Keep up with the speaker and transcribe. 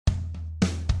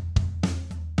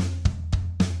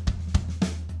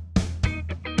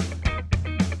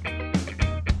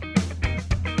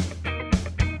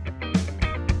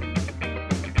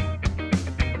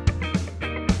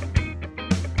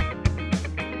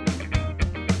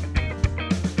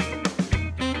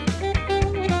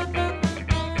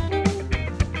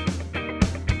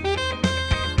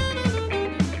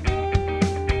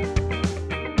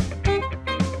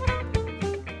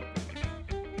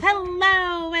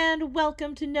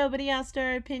welcome to Nobody Asked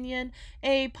Our Opinion,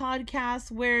 a podcast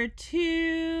where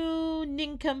two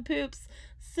nincompoops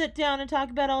sit down and talk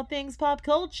about all things pop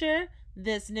culture.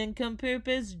 This nincompoop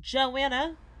is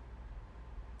Joanna.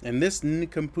 And this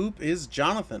nincompoop is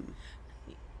Jonathan.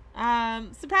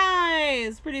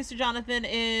 Surprise! Producer Jonathan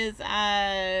is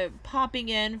popping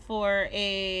in for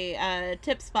a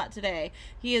tip spot today.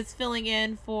 He is filling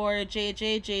in for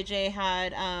JJ. JJ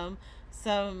had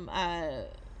some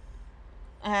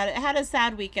had a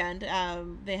sad weekend.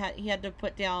 He had to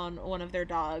put down one of their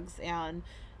dogs, and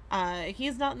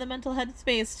he's not in the mental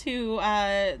headspace to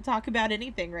talk about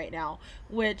anything right now,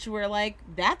 which we're like,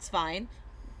 that's fine.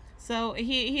 So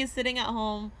he's sitting at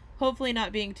home, hopefully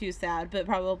not being too sad, but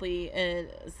probably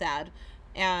sad.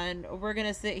 And we're going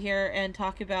to sit here and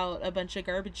talk about a bunch of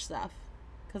garbage stuff,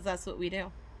 because that's what we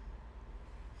do.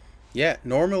 Yeah,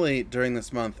 normally during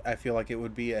this month, I feel like it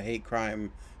would be a hate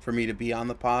crime for me to be on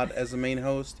the pod as a main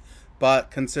host.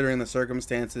 But considering the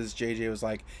circumstances, JJ was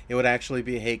like, it would actually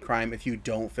be a hate crime if you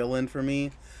don't fill in for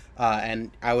me.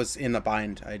 And I was in a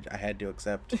bind. I had to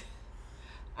accept.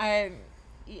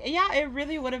 Yeah, it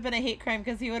really would have been a hate crime,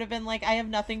 because he would have been like, I have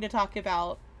nothing to talk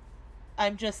about.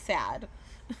 I'm just sad.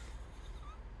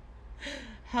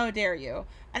 How dare you?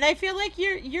 And I feel like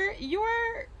you're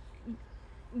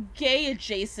gay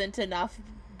adjacent enough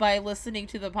by listening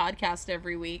to the podcast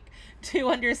every week to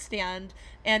understand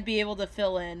and be able to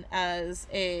fill in as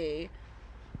an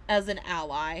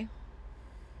ally.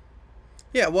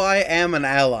 Yeah, well, I am an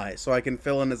ally, so I can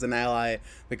fill in as an ally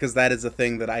because that is a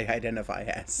thing that I identify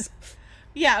as.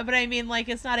 Yeah, but I mean, like,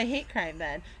 it's not a hate crime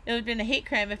then. It would have been a hate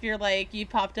crime if you're like, you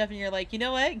popped up and you're like, you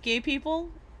know what, gay people,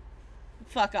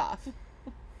 fuck off.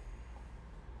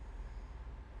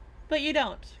 But you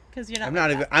don't, because you're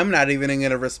not. I'm not even going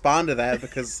to respond to that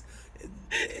because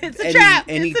it's a trap.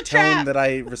 Any it's a tone trap. that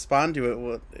I respond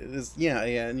to it is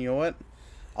and you know what?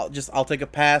 I'll take a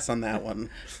pass on that one.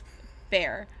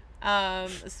 Fair.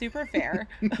 Super fair.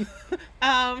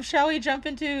 Shall we jump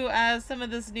into some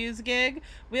of this news gig?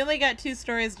 We only got 2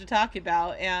 stories to talk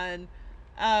about, and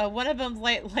one of them's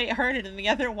lighthearted, and the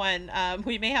other one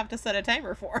we may have to set a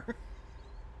timer for.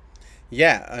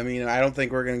 Yeah, I mean, I don't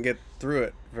think we're gonna get through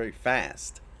it very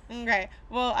fast. Okay,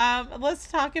 well, let's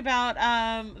talk about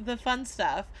the fun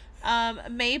stuff.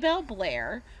 Maybelle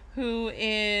Blair, who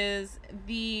is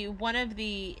one of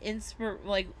the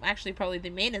actually probably the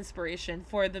main inspiration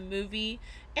for the movie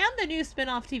and the new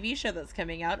spin-off TV show that's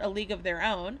coming out, A League of Their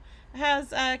Own,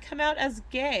 has come out as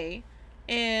gay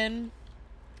at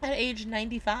age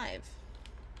 95.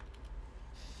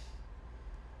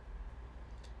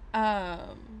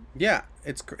 Yeah,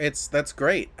 that's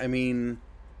great. I mean,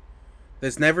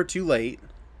 it's never too late.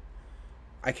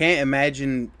 I can't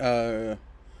imagine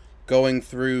going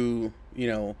through,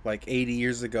 like 80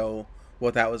 years ago,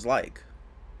 what that was like.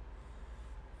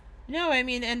 No, I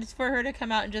mean, and for her to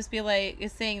come out and just be like,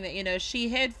 saying that, she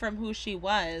hid from who she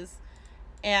was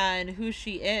and who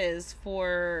she is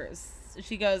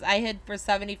she goes, I hid for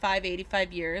 75,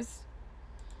 85 years.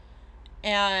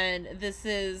 And this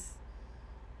is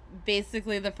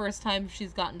basically the first time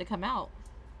she's gotten to come out.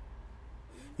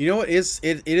 You know what it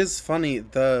is funny,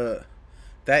 that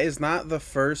is not the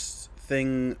first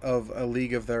thing of A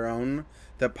League of Their Own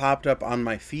that popped up on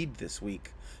my feed this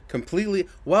week. Completely.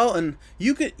 Well, and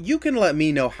you can let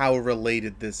me know how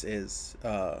related this is.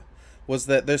 Was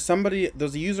that there's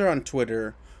a user on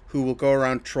Twitter who will go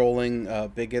around trolling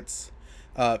bigots,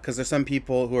 because there's some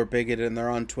people who are bigoted and they're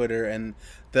on Twitter, and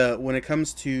when it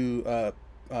comes to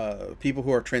people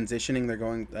who are transitioning, they're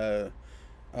going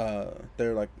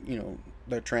they're like,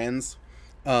 they're trans.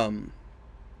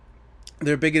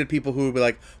 They're bigoted people who will be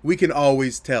like, we can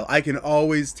always tell. I can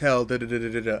always tell. Da, da, da,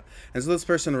 da, da. And so this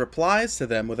person replies to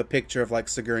them with a picture of like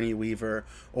Sigourney Weaver,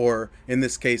 or in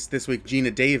this case, this week, Gina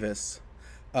Davis,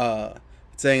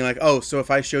 saying like, oh, so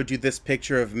if I showed you this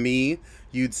picture of me,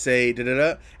 you'd say da da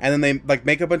da. And then they like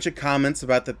make a bunch of comments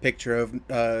about the picture of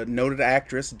noted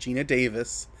actress Gina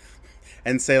Davis,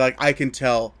 and say like, I can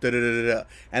tell da da da da.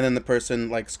 And then the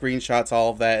person like screenshots all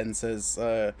of that and says,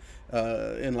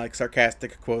 in like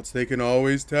sarcastic quotes, they can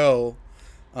always tell.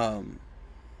 And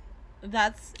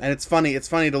it's funny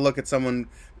to look at someone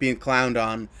being clowned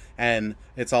on, and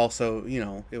it's also,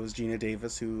 it was Gina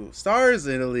Davis who stars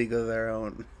in A League of Their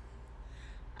Own.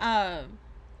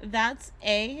 That's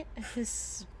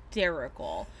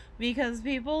hysterical, because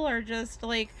people are just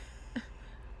like,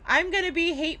 I'm gonna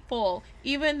be hateful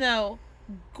even though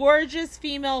gorgeous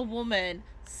female woman,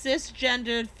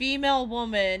 cisgendered female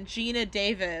woman, Gina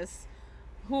Davis,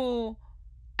 who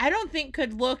I don't think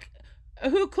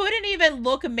who couldn't even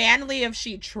look manly if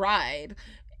she tried,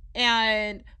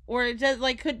 and or it just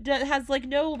like has like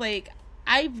no like.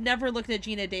 I've never looked at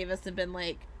Gina Davis and been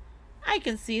like, I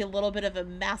can see a little bit of a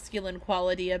masculine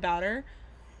quality about her.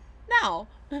 No,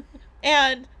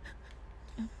 and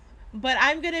but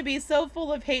I'm gonna be so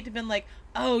full of hate to been like,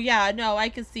 oh yeah, no, I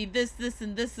can see this,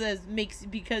 and this is makes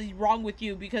because wrong with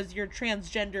you because you're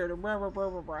transgendered or blah blah blah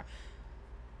blah blah.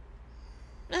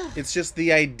 It's just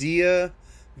the idea,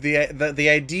 the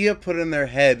idea put in their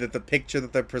head that the picture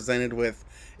that they're presented with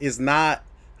is not.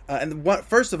 And what?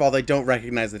 First of all, they don't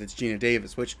recognize that it's Gina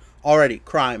Davis, which already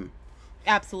crime.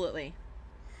 Absolutely.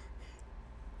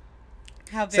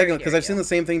 How very Second, because dare I've seen you. the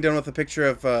same thing done with a picture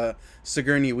of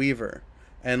Sigourney Weaver,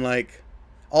 and like,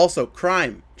 also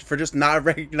crime for just not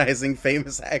recognizing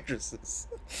famous actresses.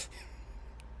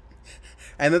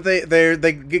 And that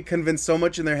they get convinced so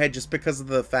much in their head just because of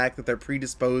the fact that they're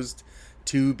predisposed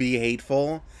to be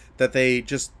hateful that they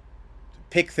just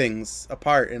pick things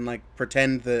apart and like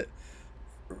pretend that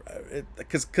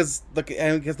because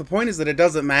the point is that it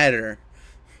doesn't matter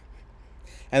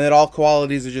and that all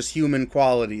qualities are just human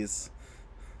qualities.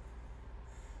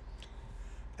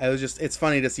 It's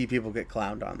funny to see people get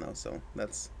clowned on though, so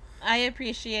that's. I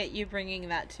appreciate you bringing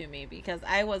that to me because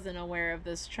I wasn't aware of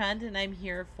this trend and I'm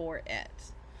here for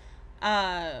it.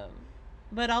 Um,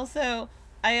 but also,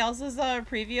 I also saw a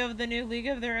preview of the new League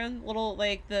of Their Own little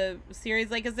like the series.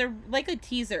 Like, is there like a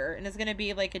teaser and it's gonna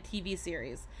be like a TV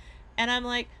series? And I'm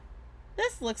like,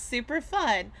 this looks super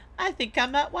fun. I think I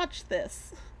might watch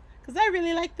this because I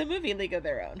really like the movie League of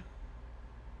Their Own.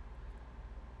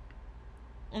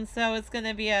 And so it's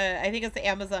gonna be I think it's the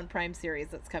Amazon Prime series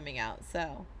that's coming out.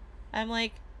 So I'm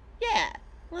like, yeah,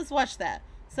 let's watch that.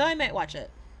 So I might watch it.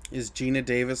 Is Gina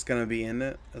Davis gonna be in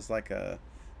it as like a?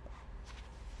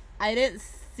 I didn't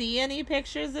see any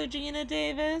pictures of Gina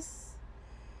Davis.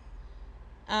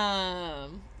 I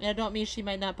don't mean she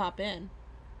might not pop in.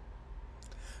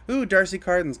 Ooh, Darcy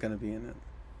Carden's gonna be in it.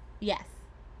 Yes.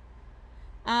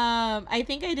 I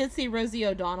think I did see Rosie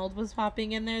O'Donnell was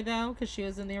popping in there though, because she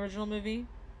was in the original movie.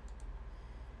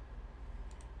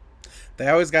 They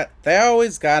always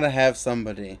gotta have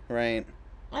somebody, right?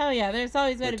 Oh yeah, there's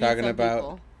always got to We're be some talking about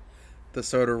people. the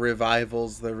sort of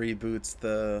revivals, the reboots,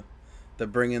 the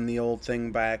bringing the old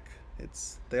thing back.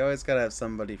 They always gotta have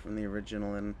somebody from the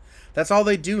original, and that's all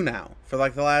they do now for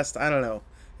like the last, I don't know,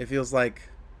 it feels like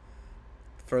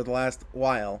for the last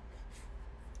while.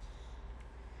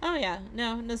 Oh yeah,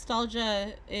 no,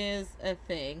 nostalgia is a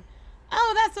thing.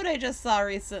 Oh, that's what I just saw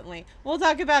recently. We'll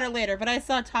talk about it later, but I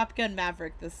saw Top Gun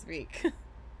Maverick this week.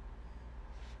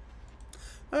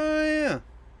 Oh yeah.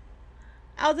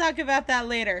 I'll talk about that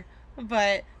later,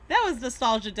 but that was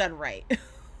nostalgia done right.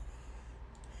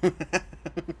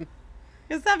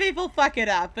 Because some people fuck it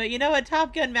up, but you know what?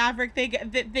 Top Gun Maverick, they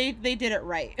did it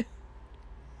right.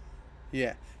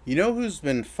 Yeah. You know who's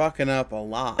been fucking up a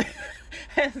lot?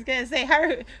 I was gonna say,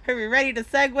 are we ready to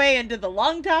segue into the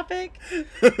long topic?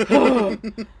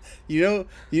 You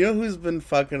know who's been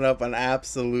fucking up an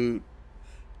absolute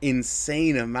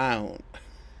insane amount?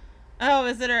 Oh,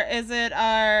 is it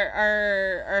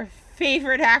our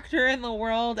favorite actor in the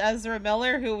world, Ezra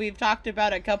Miller, who we've talked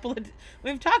about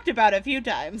a few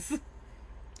times.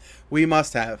 We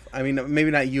must have. I mean, maybe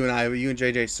not you and I, but you and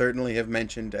JJ certainly have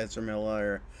mentioned Ezra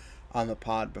Miller on the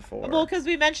pod before. Well, because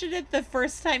we mentioned it the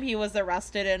first time he was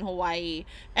arrested in Hawaii,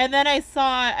 and then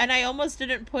I almost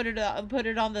didn't put it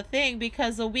on the thing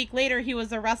because a week later he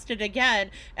was arrested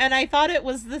again, and I thought it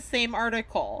was the same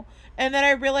article, and then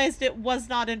I realized it was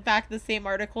not in fact the same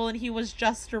article, and he was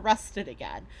just arrested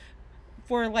again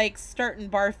for like starting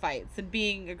bar fights and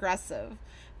being aggressive,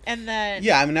 and then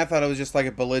yeah, I mean, I thought it was just like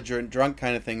a belligerent drunk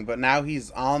kind of thing, but now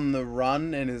he's on the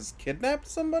run and has kidnapped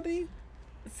somebody.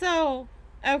 So.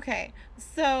 Okay,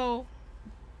 so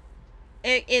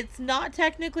it's not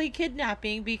technically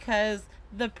kidnapping because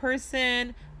the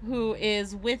person who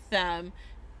is with them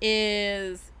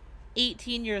is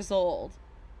 18 years old.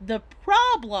 The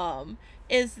problem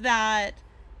is that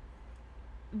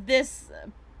this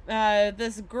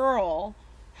girl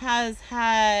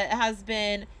has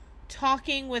been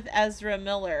talking with Ezra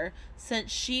Miller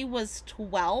since she was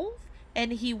 12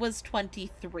 and he was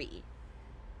 23.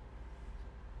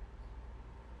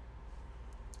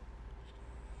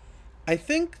 I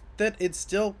think that it's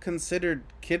still considered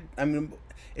kid. I mean,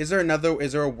 is there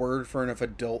a word for if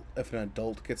an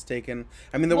adult gets taken?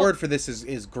 I mean, the word for this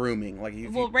is grooming. Like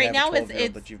right now it's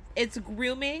it's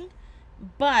grooming,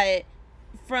 but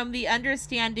from the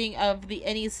understanding of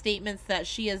any statements that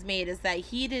she has made is that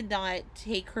he did not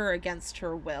take her against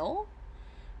her will.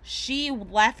 She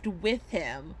left with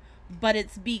him, but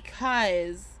it's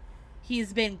because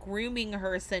he's been grooming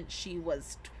her since she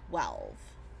was 12.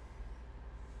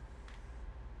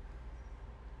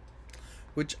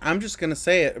 Which I'm just gonna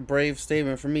say it, a brave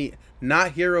statement from me.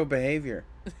 Not hero behavior.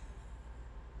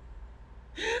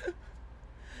 I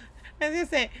was gonna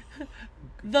say,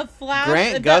 the Flash,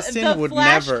 Grant Gustin the would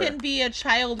Flash never. can be a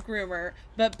child groomer,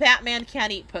 but Batman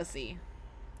can't eat pussy.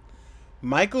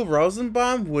 Michael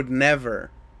Rosenbaum would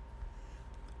never.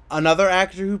 Another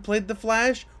actor who played the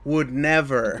Flash would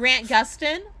never. Grant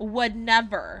Gustin would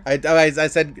never. I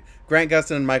said Grant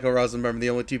Gustin and Michael Rosenbaum are the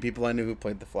only two people I knew who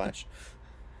played the Flash.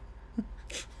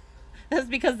 That's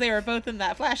because they were both in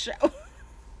that Flash show.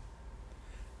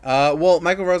 Well,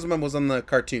 Michael Rosenbaum was on the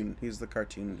cartoon. He was the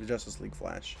cartoon, the Justice League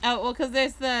Flash. Oh, well, because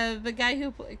there's the guy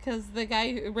who, because the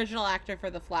guy who, original actor for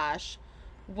the Flash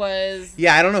was...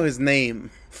 Yeah, I don't know his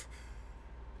name.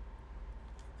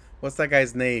 What's that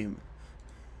guy's name?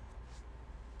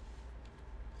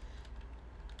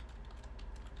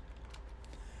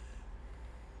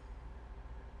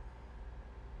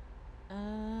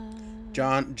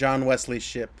 John Wesley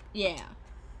Shipp. Yeah.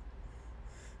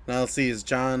 Now let's see, is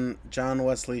John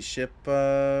Wesley Shipp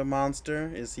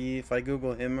monster? Is he? If I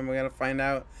Google him, am I gonna find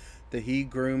out that he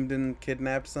groomed and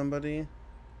kidnapped somebody?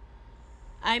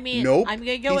 I mean, nope. I'm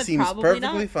gonna go he with seems probably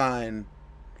perfectly not. fine.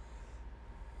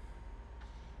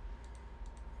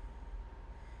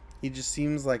 He just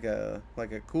seems like a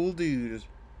cool dude.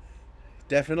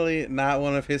 Definitely not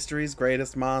one of history's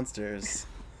greatest monsters.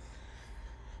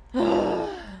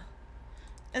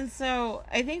 And so,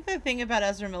 I think the thing about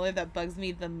Ezra Miller that bugs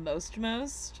me the most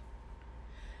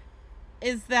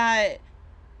is that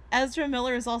Ezra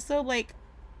Miller is also, like,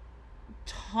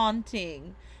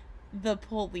 taunting the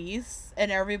police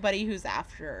and everybody who's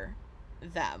after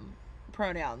them.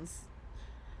 Pronouns.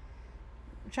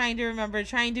 Trying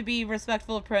to be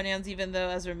respectful of pronouns even though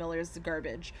Ezra Miller is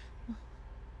garbage.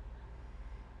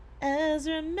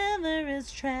 Ezra Miller is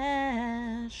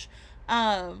trash.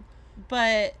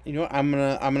 But you know what, I'm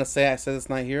gonna say, I said it's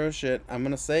not hero shit. I'm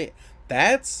gonna say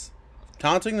that's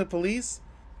taunting the police.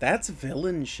 That's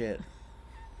villain shit.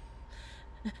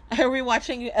 Are we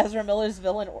watching Ezra Miller's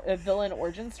villain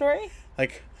origin story?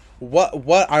 Like,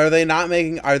 what are they not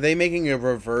making? Are they making a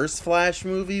reverse Flash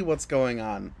movie? What's going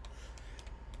on?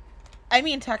 I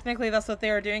mean, technically that's what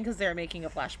they were doing because they were making a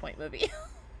Flashpoint movie.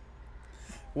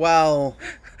 Well,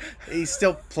 he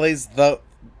still plays the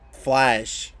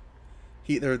Flash.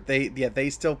 They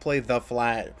still play the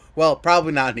Flash. Well,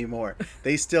 probably not anymore.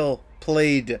 They still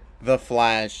played the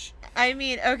Flash. I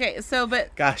mean, okay, so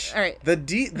but gosh, all right. The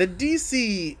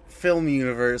DC film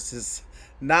universe is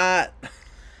not.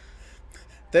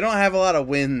 They don't have a lot of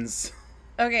wins.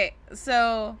 Okay,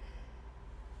 so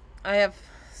I have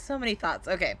so many thoughts.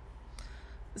 Okay,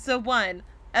 so one,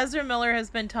 Ezra Miller has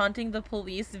been taunting the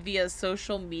police via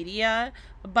social media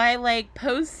by like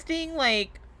posting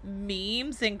like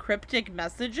memes and cryptic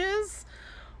messages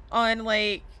on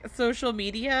like social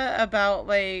media about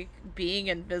like being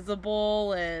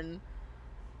invisible and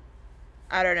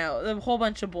I don't know, a whole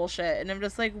bunch of bullshit. And I'm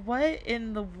just like, what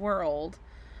in the world?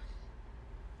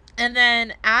 And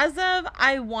then as of,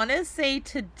 I want to say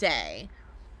today,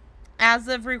 as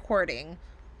of recording,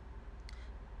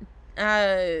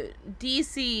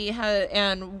 DC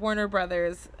and Warner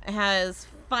Brothers has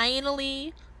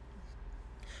finally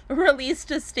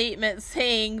released a statement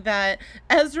saying that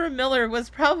Ezra Miller was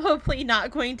probably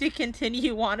not going to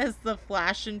continue on as the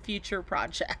Flash in future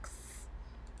projects.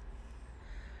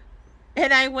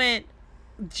 And I went,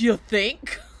 do you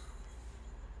think?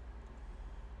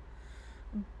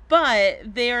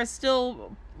 But they are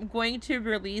still going to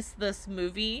release this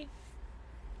movie.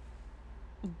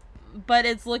 But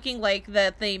it's looking like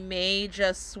that they may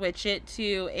just switch it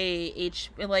to a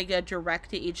direct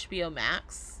to HBO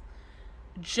Max.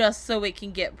 Just so it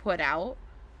can get put out.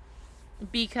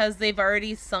 Because they've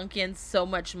already sunk in so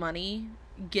much money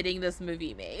getting this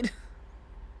movie made.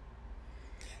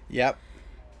 Yep.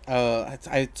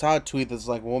 I saw a tweet that's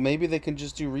like, well, maybe they can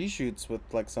just do reshoots with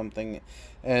like something,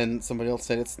 and somebody else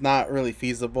said it's not really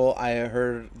feasible. I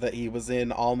heard that he was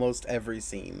in almost every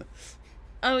scene.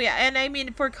 Oh yeah, and I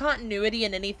mean for continuity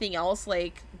and anything else,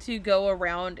 like to go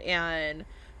around and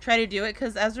try to do it,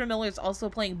 because Ezra Miller is also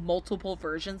playing multiple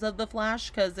versions of the Flash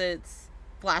because it's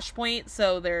Flashpoint,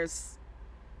 so there's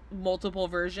multiple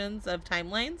versions of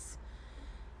timelines.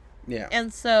 Yeah,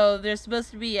 and so there's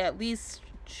supposed to be at least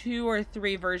 2 or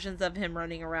 3 versions of him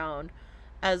running around,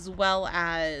 as well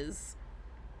as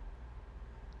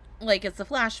like it's a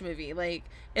Flash movie. Like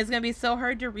it's gonna be so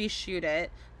hard to reshoot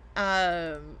it.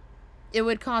 It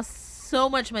would cost so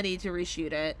much money to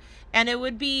reshoot it, and it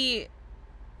would be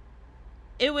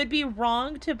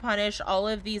wrong to punish all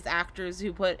of these actors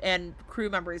and crew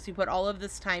members who put all of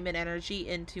this time and energy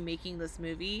into making this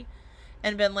movie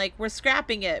and been like, we're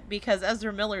scrapping it because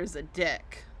Ezra Miller's a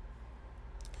dick.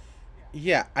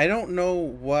 Yeah, I don't know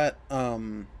what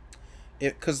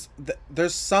it because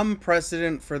there's some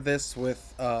precedent for this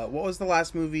with what was the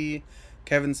last movie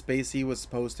Kevin Spacey was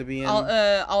supposed to be in,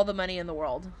 All the money in the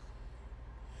world.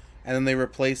 and then they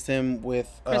replaced him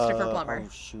with Christopher Plummer. Oh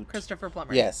shoot, Christopher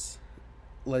Plummer. yes,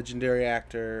 legendary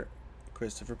actor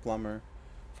Christopher Plummer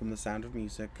from The Sound of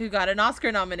Music, Who got an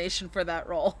Oscar nomination for that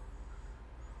role.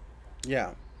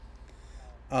 Yeah.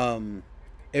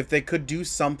 If they could do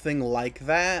something like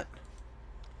that,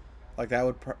 like that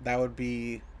would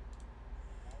be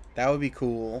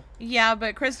cool. Yeah,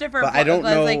 but I don't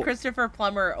know. Like Christopher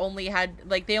Plummer only had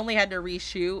they only had to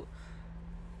reshoot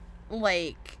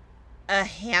like a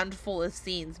handful of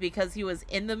scenes because he was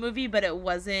in the movie, but it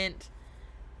wasn't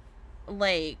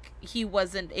like he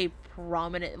wasn't a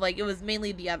prominent, like it was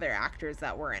mainly the other actors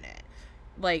that were in it.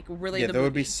 Like really, Yeah, the there movie.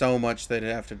 would be so much they'd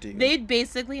have to do. They'd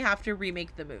basically have to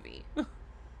remake the movie.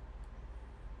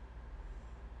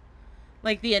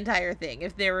 Like the entire thing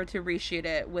if they were to reshoot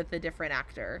it with a different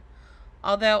actor.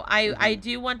 Although I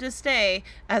do want to stay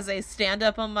as I stand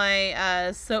up on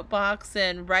my soapbox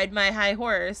and ride my high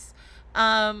horse.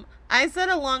 I said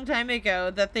a long time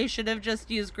ago that they should have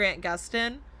just used Grant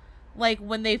Gustin, like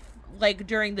when they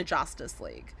during the Justice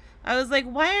League. I was like,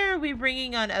 why are we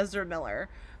bringing on Ezra Miller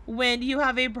when you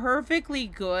have a perfectly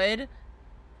good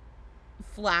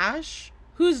Flash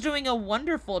who's doing a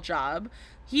wonderful job?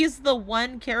 He's the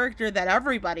one character that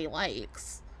everybody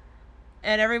likes.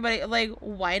 And everybody, like,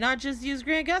 why not just use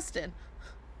Grant Gustin?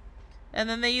 And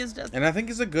then they used... And I think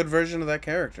he's a good version of that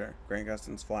character, Grant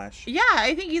Gustin's Flash. Yeah,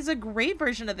 I think he's a great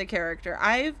version of the character.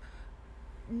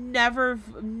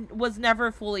 Was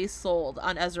never fully sold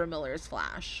on Ezra Miller's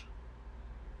Flash.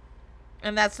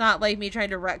 And that's not, like, me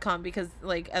trying to retcon because,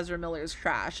 like, Ezra Miller's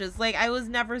trash. It's, like, I was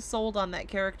never sold on that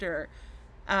character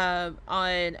on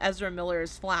Ezra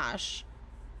Miller's Flash.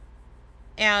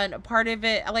 And part of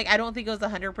it, like, I don't think it was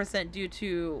 100% due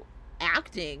to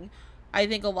acting. I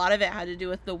think a lot of it had to do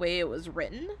with the way it was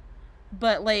written.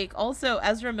 But, like, also,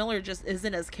 Ezra Miller just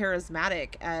isn't as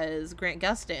charismatic as Grant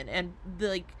Gustin. And,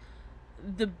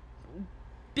 the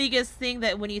biggest thing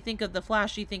that when you think of The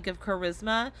Flash, you think of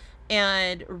charisma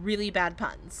and really bad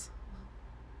puns.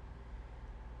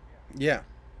 Yeah.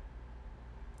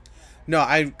 No,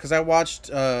 because I watched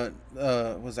I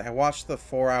watched the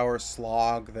 4-hour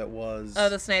slog that was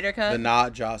the Snyder Cut, the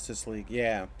not Justice League,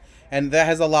 yeah, and that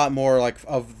has a lot more like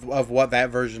of what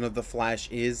that version of the Flash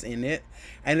is in it,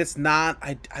 and it's not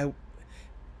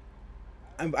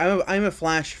I'm a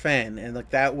Flash fan, and like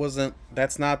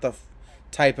that's not the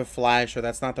type of Flash, or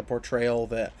that's not the portrayal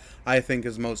that I think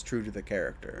is most true to the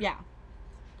character. Yeah.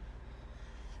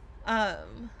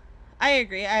 I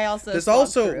agree. I also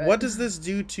what does this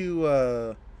do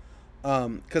to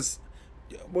because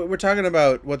we're talking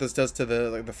about what this does to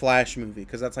the Flash movie,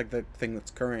 because that's like the thing that's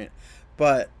current,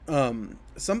 but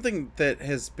something that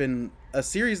has been a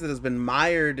series that has been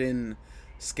mired in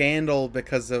scandal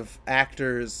because of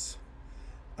actors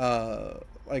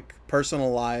like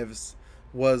personal lives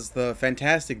was the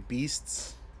Fantastic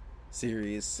Beasts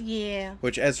series. Yeah.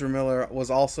 Which Ezra Miller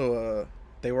was also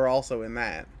they were also in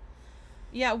that.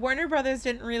 Yeah, Warner Brothers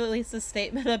didn't release a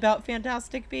statement about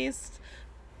Fantastic Beasts,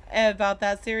 about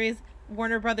that series.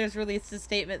 Warner Brothers released a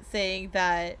statement saying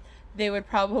that they would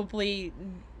probably,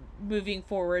 moving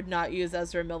forward, not use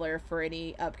Ezra Miller for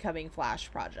any upcoming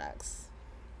Flash projects.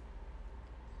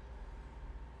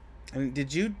 And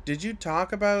did you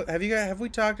talk about have we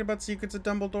talked about Secrets of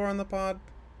Dumbledore on the pod?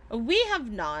 We have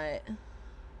not.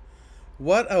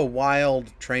 What a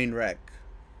wild train wreck.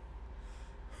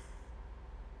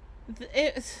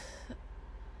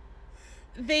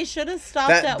 They should have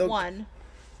stopped at one.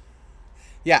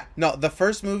 Yeah, no, the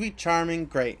first movie, charming,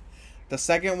 great. The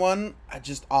second one,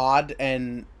 just odd,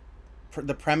 and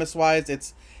the premise-wise,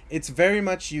 it's very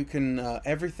much you can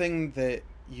everything that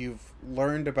you've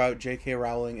learned about J.K.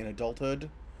 Rowling in adulthood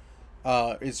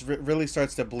really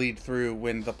starts to bleed through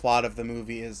when the plot of the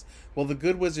movie is, well, the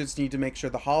good wizards need to make sure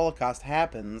the Holocaust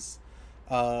happens,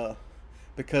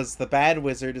 because the bad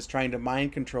wizard is trying to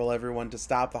mind control everyone to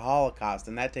stop the Holocaust,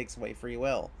 and that takes away free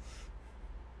will.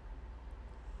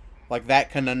 Like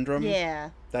that conundrum.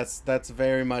 Yeah. That's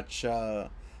very much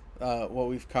what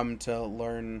we've come to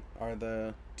learn are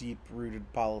the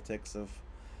deep-rooted politics of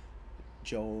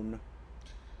Joan.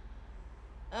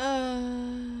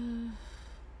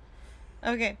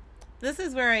 Okay. This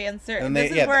is where I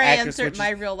insert my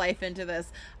real life into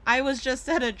this. I was just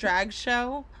at a drag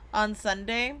show on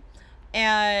Sunday,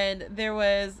 and there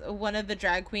was one of the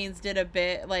drag queens did a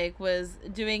bit, like, was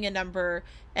doing a number,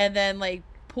 and then, like,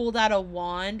 pulled out a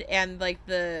wand and like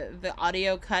the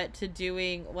audio cut to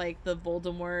doing like the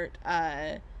Voldemort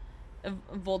Avada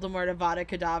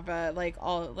Kedavra, like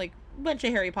all like bunch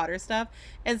of Harry Potter stuff.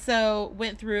 And so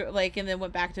went through like and then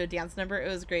went back to a dance number. It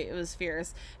was great. It was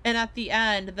fierce. And at the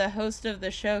end, the host of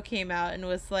the show came out and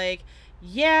was like,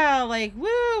 yeah, like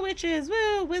woo witches,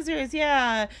 woo wizards,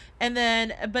 yeah. And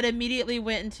then but immediately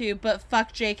went into but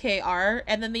fuck JKR,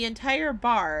 and then the entire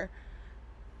bar,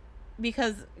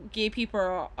 because gay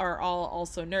people are all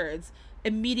also nerds,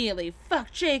 immediately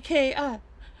fuck JKR.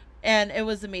 And it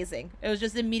was amazing. It was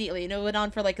just immediately, and it went on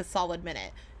for like a solid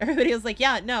minute. Everybody was like,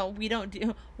 "Yeah, no, we don't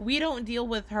deal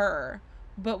with her,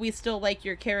 but we still like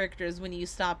your characters when you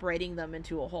stop writing them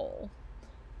into a hole."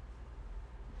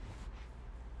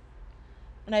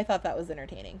 And I thought that was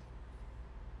entertaining.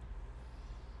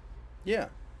 Yeah,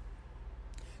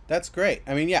 that's great.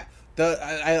 I mean, yeah,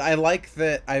 I like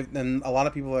that. And a lot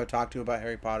of people I've talked to about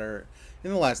Harry Potter in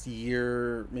the last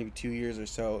year, maybe 2 years or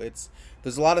so.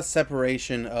 There's a lot of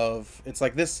separation of. It's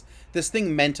like this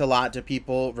thing meant a lot to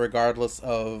people regardless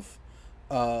of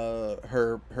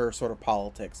her sort of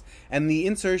politics, and the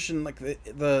insertion, like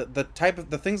the type of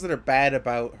the things that are bad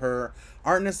about her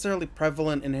aren't necessarily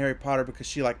prevalent in Harry Potter because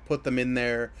she like put them in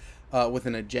there with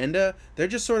an agenda. They're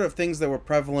just sort of things that were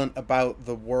prevalent about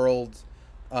the world,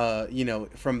 from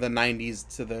the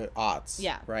 90s to the aughts.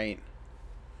 Yeah. Right.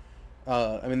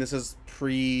 I mean, this is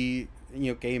pre,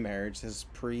 gay marriage. This is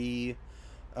pre,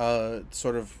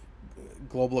 sort of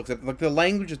global acceptance. Like the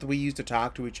language that we use to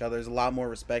talk to each other is a lot more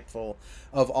respectful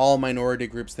of all minority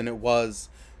groups than it was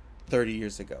 30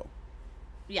 years ago.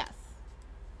 Yes.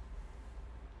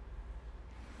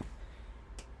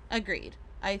 Agreed.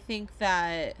 I think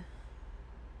that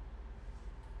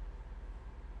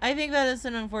it's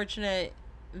an unfortunate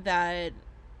that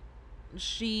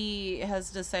she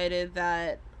has decided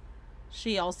that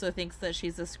she also thinks that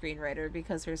she's a screenwriter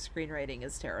because her screenwriting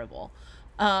is terrible.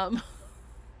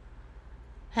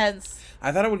 Hence,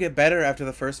 I thought it would get better after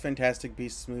the first Fantastic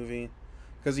Beasts movie,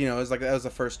 because it was like that was the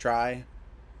first try.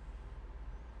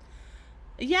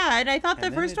 Yeah, and I thought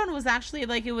the first one was actually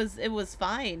like it was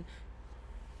fine.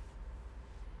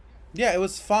 Yeah, it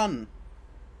was fun.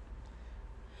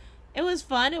 It was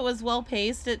fun. It was well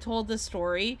paced. It told the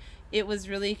story. It was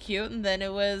really cute, and then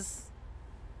it was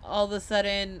all of a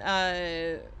sudden,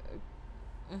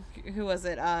 who was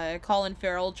it? Colin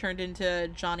Farrell turned into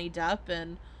Johnny Depp,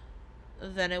 and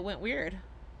then it went weird.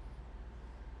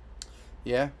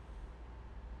 Yeah.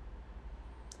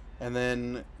 And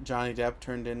then Johnny Depp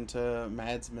turned into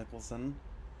Mads Mikkelsen,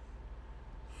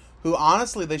 who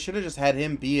honestly they should have just had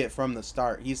him be it from the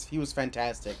start. He was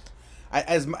fantastic.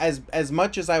 As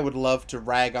much as I would love to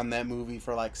rag on that movie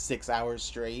for like 6 hours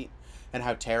straight and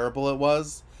how terrible it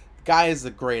was, the guy is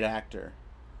a great actor.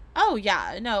 Oh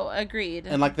yeah, no, agreed.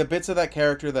 And like the bits of that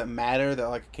character that matter, that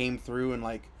like came through and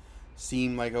like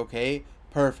seem like okay,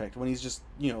 perfect. When he's just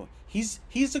he's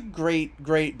a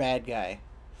great bad guy.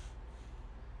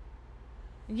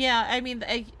 Yeah, I mean,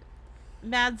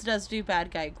 Mads does do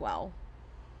bad guy well.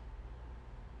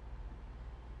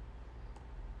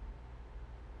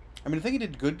 I mean, I think he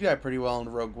did good guy pretty well in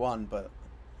Rogue One, but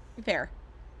fair.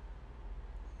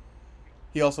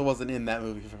 He also wasn't in that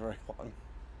movie for very long.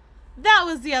 That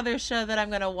was the other show that I'm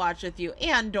going to watch with you.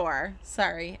 Andor.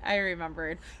 Sorry, I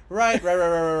remembered. Right.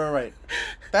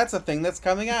 That's a thing that's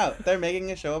coming out. They're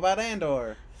making a show about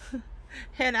Andor.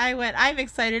 And I went, I'm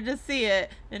excited to see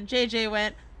it. And JJ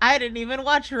went, I didn't even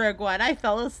watch Rogue One. I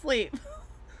fell asleep.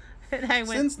 And I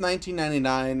went, since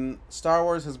 1999, Star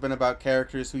Wars has been about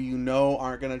characters who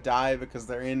aren't going to die because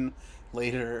they're in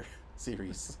later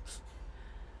series.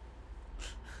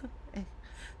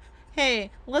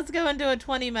 Hey, let's go into a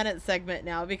 20-minute segment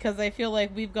now because I feel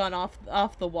like we've gone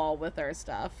off the wall with our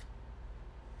stuff.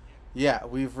 Yeah,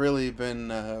 we've really been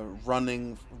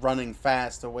running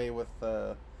fast away with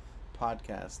the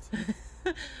podcast.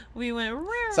 We went.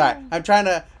 Sorry, I'm trying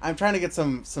to get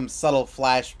some subtle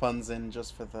flash puns in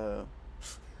just for the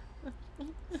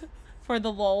for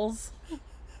the lulz.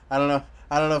 I don't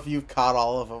know if you've caught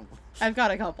all of them. I've got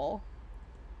a couple.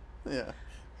 Yeah.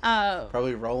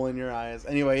 Probably rolling your eyes.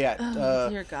 Anyway, yeah.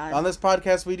 Dear God. On this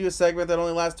podcast, we do a segment that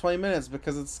only lasts 20 minutes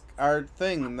because it's our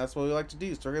thing, and that's what we like to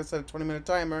do. So we're going to set a 20-minute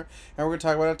timer, and we're going to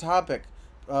talk about a topic.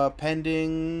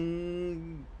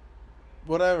 Pending...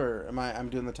 whatever. I'm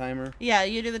doing the timer? Yeah,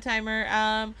 you do the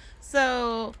timer.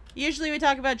 So, usually we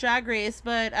talk about Drag Race,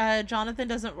 but Jonathan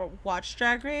doesn't watch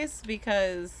Drag Race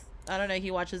because, I don't know, he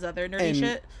watches other nerdy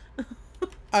shit.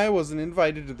 I wasn't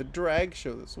invited to the drag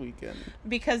show this weekend.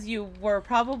 Because you were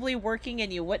probably working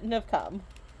and you wouldn't have come.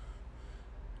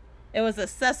 It was a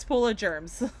cesspool of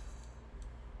germs.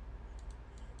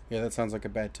 Yeah, that sounds like a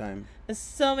bad time.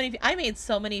 So many. I made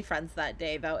so many friends that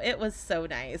day, though. It was so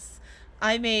nice.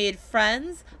 I made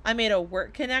friends. I made a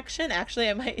work connection. Actually,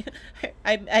 I might.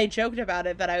 I joked about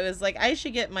it, but I was like, I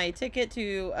should get my ticket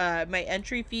to my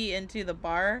entry fee into the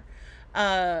bar,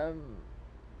 um,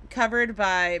 covered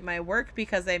by my work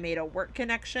because I made a work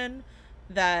connection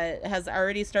that has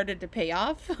already started to pay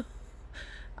off,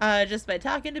 just by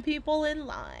talking to people in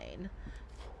line.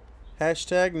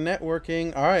 Hashtag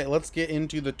networking. All right, let's get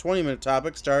into the 20-minute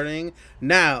topic starting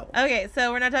now. Okay,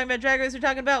 so we're not talking about Drag Race. We're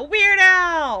talking about Weird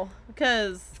Al,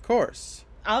 because Of course.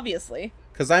 obviously.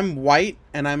 Because I'm white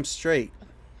and I'm straight.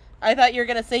 I thought you were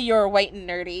gonna say you were white and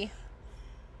nerdy.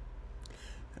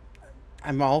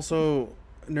 I'm also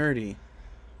nerdy.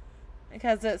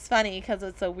 Because it's funny, because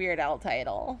it's a Weird Al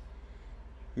title.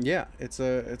 Yeah, it's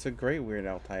a great Weird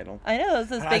Al title. I know,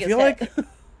 this is his I biggest feel hit. like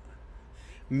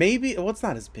maybe what's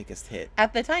not his biggest hit.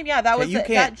 At the time, yeah, that was you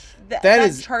can't. that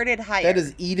is charted higher. That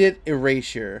is Eat It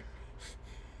Erasure.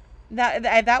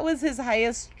 That was his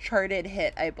highest charted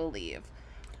hit, I believe.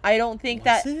 I don't think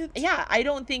Was that. it? Yeah, I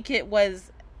don't think it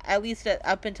was. At least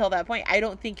up until that point, I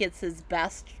don't think it's his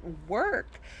best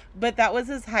work, but that was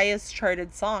his highest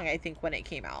charted song, I think, when it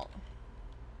came out.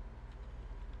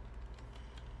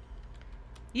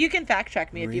 You can fact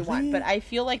check me if you want, Really? but I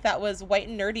feel like that was White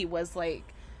and Nerdy was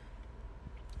like,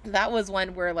 that was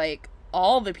one where like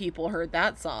all the people heard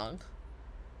that song.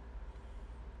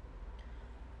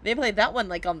 They played that one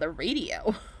like on the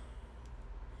radio.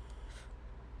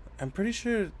 I'm pretty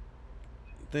sure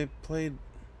they played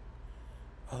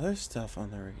other stuff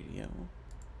on the radio.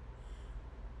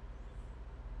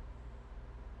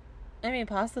 I mean,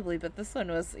 possibly, but this one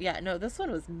was, yeah, no, this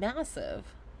one was massive.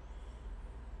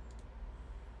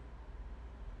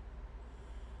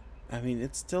 I mean,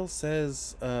 it still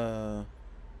says White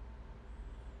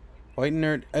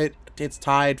Nerd. It's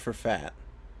tied for fat.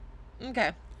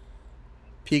 Okay.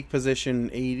 Peak position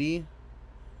 80.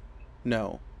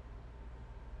 No.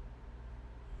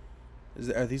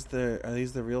 Are these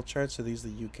the real charts or are these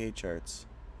the UK charts?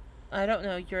 I don't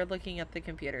know. You're looking at the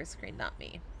computer screen, not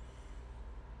me.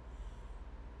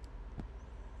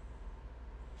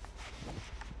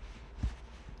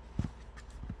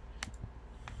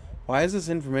 Why is this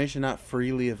information not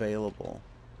freely available?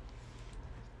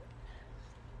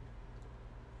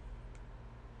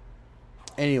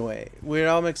 Anyway, Weird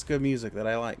Al makes good music that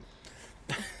I like.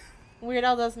 Weird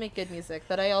Al does make good music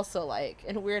that I also like.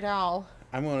 And Weird Al,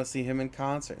 I'm going to see him in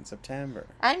concert in September.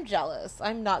 I'm jealous.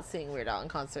 I'm not seeing Weird Al in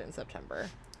concert in September.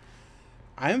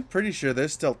 I'm pretty sure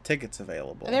there's still tickets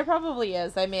available. There probably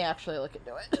is. I may actually look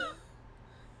into it.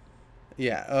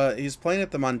 Yeah, he's playing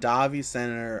at the Mondavi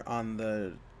Center on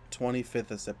the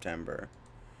 25th of September.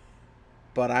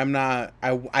 But I'm not...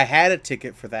 I had a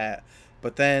ticket for that,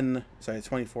 but then... Sorry,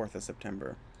 24th of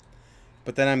September.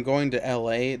 But then I'm going to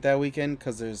LA that weekend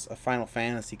because there's a Final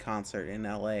Fantasy concert in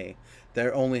LA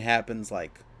that only happens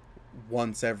like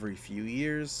once every few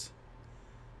years.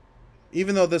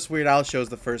 Even though this Weird Al show is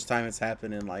the first time it's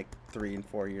happened in like 3 and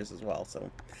 4 years as well. So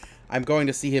I'm going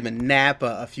to see him in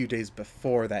Napa a few days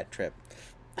before that trip.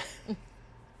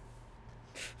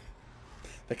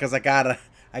 Because I gotta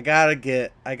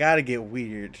get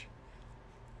weird.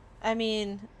 I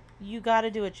mean, you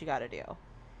gotta do what you gotta do.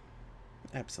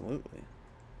 Absolutely.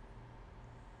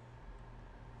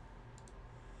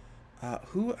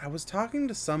 I was talking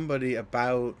to somebody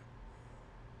about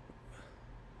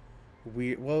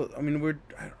weird. Well, I mean,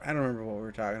 I don't remember what we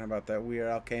were talking about. That Weird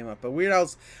Al came up, but Weird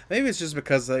Al's maybe it's just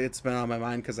because it's been on my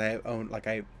mind because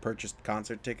I purchased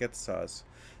concert tickets, so I was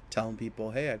telling people,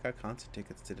 hey, I got concert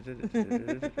tickets.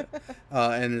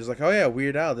 And it's like, oh yeah,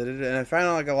 Weird Al. And I found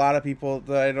out like a lot of people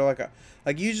that I know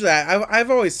like usually I've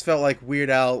always felt like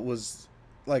Weird Al was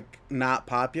like not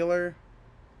popular.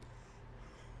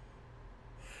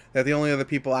 That the only other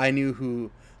people I knew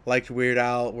who liked Weird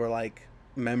Al were like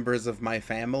members of my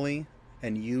family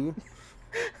and you.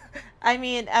 I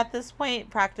mean, at this point,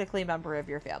 practically member of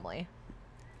your family.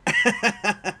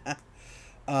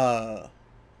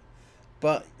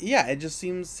 But yeah, it just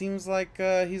seems like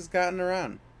he's gotten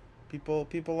around. People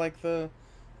like the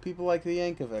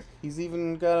Yankovic. He's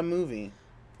even got a movie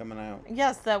coming out.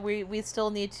 Yes, that we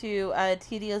still need to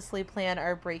tediously plan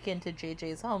our break into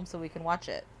JJ's home so we can watch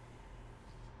it.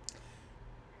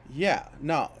 Yeah,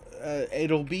 no,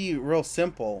 it'll be real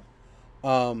simple.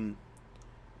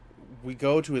 We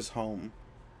go to his home.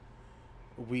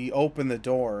 We open the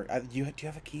door. Do you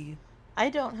have a key? I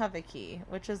don't have a key,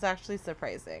 which is actually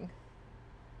surprising.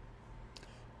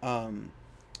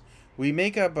 We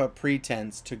make up a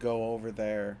pretense to go over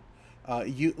there.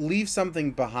 You leave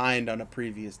something behind on a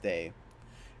previous day,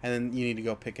 and then you need to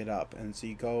go pick it up. And so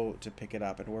you go to pick it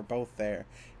up, and we're both there,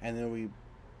 and then we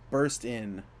burst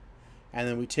in, and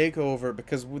then we take over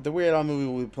because the Weird Al movie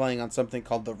will be playing on something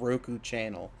called the Roku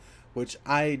channel, which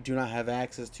I do not have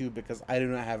access to because I do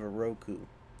not have a Roku.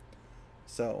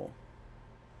 So,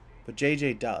 but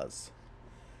JJ does.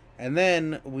 And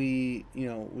then we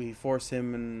force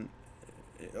him, and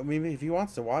I mean, if he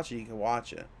wants to watch it, he can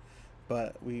watch it.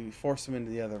 But we force him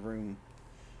into the other room,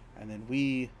 and then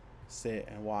we sit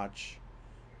and watch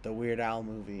the Weird Al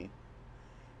movie,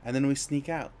 and then we sneak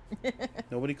out.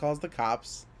 Nobody calls the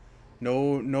cops.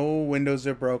 No windows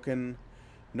are broken.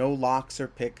 No locks are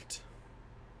picked.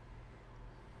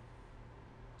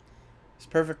 It's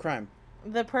perfect crime.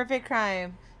 The perfect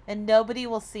crime, and nobody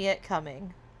will see it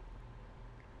coming.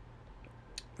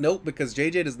 Nope, because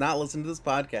JJ does not listen to this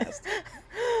podcast.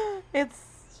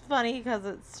 It's funny because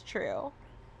it's true.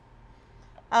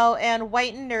 Oh, and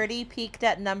White and Nerdy peaked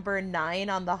at number 9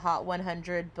 on the Hot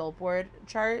 100 Billboard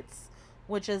charts,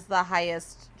 which is the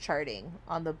highest charting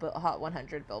on the Hot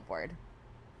 100 Billboard.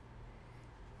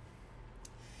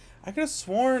 I could have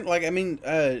sworn,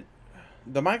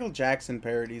 the Michael Jackson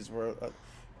parodies were,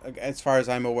 as far as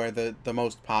I'm aware, the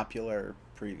most popular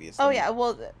previously. Oh yeah,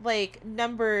 well, like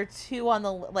number 2 on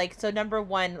the so number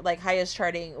 1 highest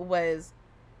charting was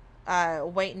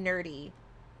White and Nerdy,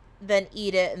 then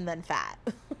Eat It, and then Fat.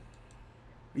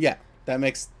 Yeah, that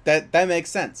makes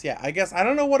sense. Yeah, I guess I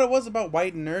don't know what it was about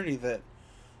White and Nerdy that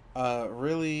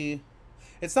really,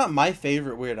 it's not my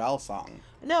favorite Weird Al song.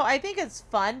 No, I think it's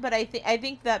fun, but I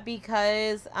think that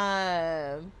because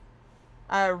Right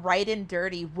and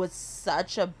Dirty was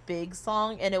such a big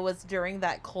song, and it was during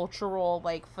that cultural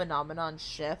phenomenon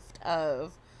shift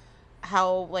of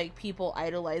how people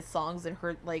idolized songs and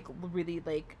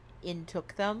really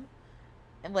intook them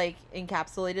and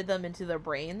encapsulated them into their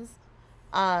brains,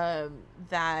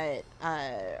 that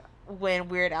when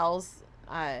Weird Al's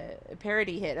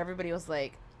parody hit, everybody was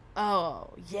like,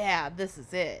 oh yeah, this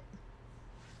is it.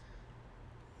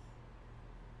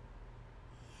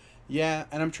 Yeah,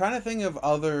 and I'm trying to think of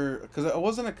other, because it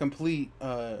wasn't a complete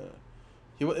it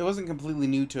wasn't completely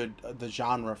new to the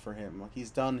genre for him. He's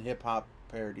done hip hop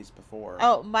parodies before.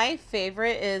 Oh, my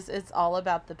favorite is It's All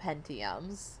About the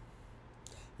Pentiums.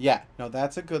 Yeah, no,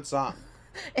 that's a good song.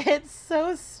 It's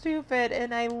so stupid,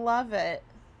 and I love it.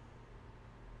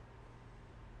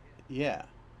 Yeah.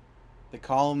 They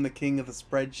call him the king of the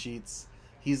spreadsheets.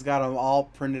 He's got them all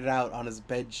printed out on his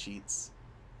bed sheets.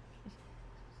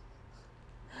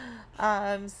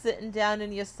 Sitting down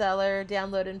in your cellar,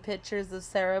 downloading pictures of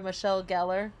Sarah Michelle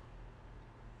Gellar.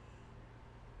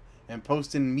 And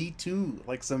posting Me Too,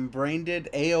 like some brain dead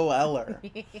AOLer.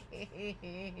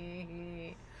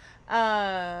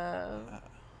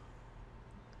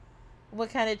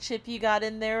 What kind of chip you got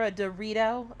in there? A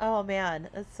Dorito? Oh man,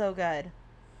 it's so good.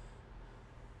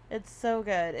 It's so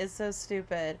good. It's so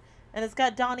stupid. And it's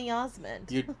got Donny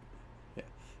Osmond.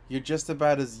 You're just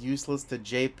about as useless to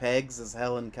JPEGs as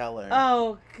Helen Keller.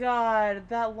 Oh god,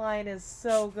 that line is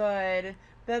so good.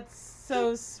 That's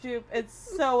so stupid. It's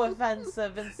so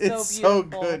offensive and so it's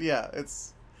beautiful. So good, yeah.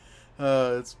 It's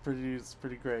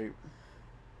pretty great.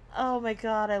 Oh my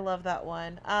god, I love that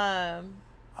one.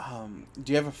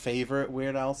 Do you have a favorite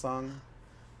Weird Al song?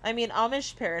 I mean,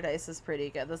 Amish Paradise is pretty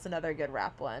good. That's another good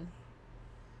rap one.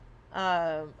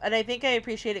 And I think I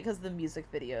appreciate it because the music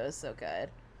video is so good.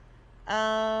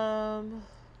 I'll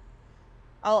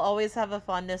always have a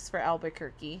fondness for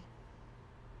Albuquerque.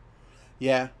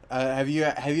 Yeah. Have you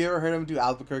ever heard him do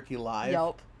Albuquerque live?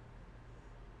 Yup.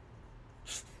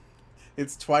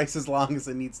 It's twice as long as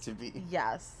it needs to be.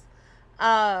 Yes.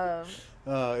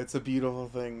 It's a beautiful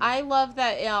thing. I love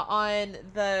that on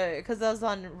the, because I was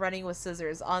on Running with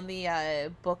Scissors, on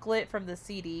the booklet from the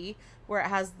CD where it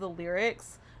has the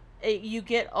lyrics, you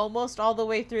get almost all the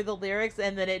way through the lyrics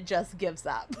and then it just gives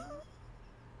up.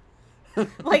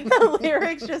 The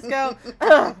lyrics just go,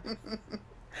 ugh,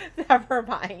 never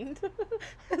mind.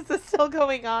 Is this still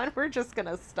going on? We're just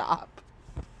gonna stop.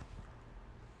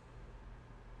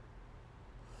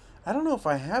 I don't know if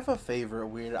I have a favorite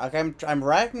Weird. I'm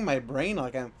racking my brain,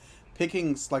 I'm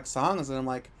picking songs, and I'm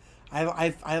like,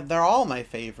 they're all my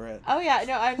favorite. Oh yeah,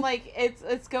 no, I'm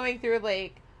it's going through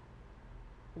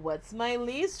what's my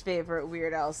least favorite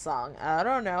Weird Al song? I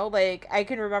don't know. I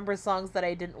can remember songs that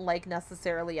I didn't like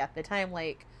necessarily at the time.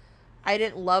 I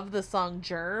didn't love the song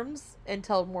Germs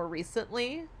until more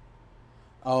recently.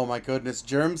 Oh my goodness,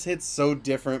 Germs hits so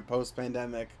different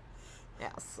post-pandemic.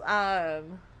 Yes. I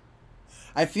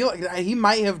feel like he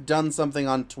might have done something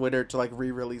on Twitter to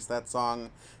re-release that song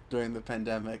during the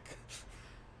pandemic.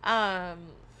 Oh,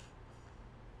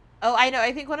 I know.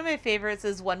 I think one of my favorites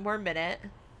is One More Minute.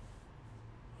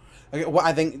 Okay, well,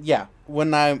 I think yeah.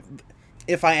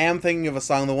 If I am thinking of a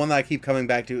song, the one that I keep coming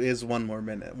back to is "One More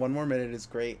Minute." "One More Minute" is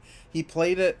great. He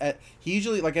played it at. He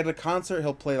usually like at a concert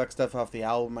he'll play like stuff off the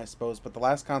album, I suppose. But the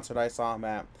last concert I saw him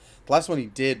at, the last one he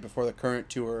did before the current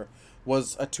tour,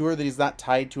 was a tour that he's not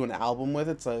tied to an album with.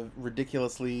 It's a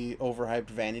ridiculously overhyped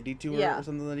vanity tour Yeah. or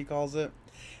something that he calls it.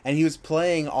 And he was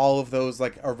playing all of those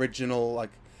like original like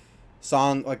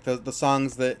song like the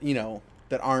songs that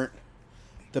that aren't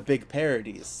the big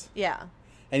parodies. Yeah.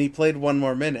 And he played "One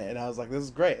More Minute," and I was like, "This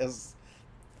is great." That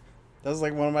was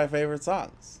like one of my favorite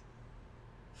songs.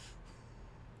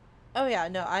 Oh yeah,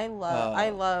 no, I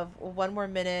Uh, love One More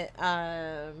Minute.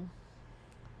 Oh,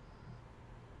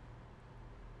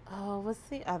 what's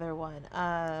the other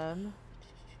one?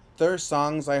 there are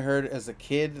songs I heard as a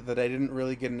kid that I didn't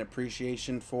really get an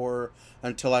appreciation for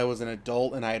until I was an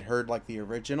adult, and I had heard like the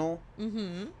original,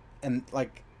 Mm-hmm. and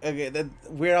like okay,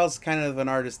 Weird Al's kind of an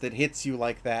artist that hits you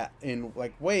like that in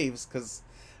like waves because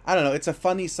I don't know, it's a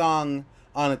funny song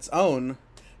on its own,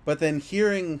 but then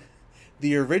hearing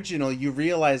the original, you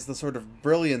realize the sort of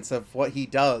brilliance of what he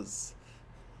does.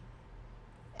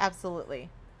 Absolutely.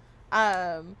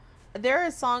 Um, there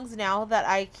are songs now that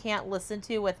I can't listen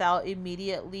to without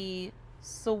immediately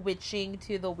switching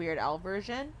to the Weird Al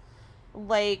version.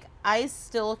 Like, I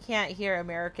still can't hear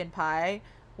American Pie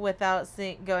without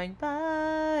going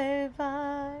bye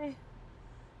bye.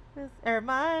 Or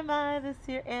my this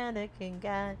here Anakin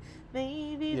guy.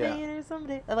 Maybe Yeah. later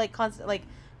someday. Like constant. Like,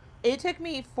 it took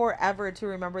me forever to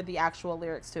remember the actual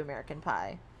lyrics to American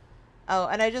Pie. Oh,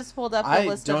 and I just pulled up the I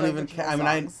list of don't even. original I mean,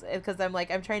 I songs because I'm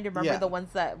like I'm trying to remember yeah. the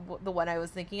ones that the one I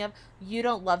was thinking of. "You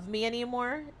Don't Love Me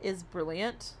Anymore" is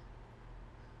brilliant.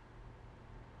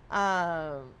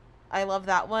 I love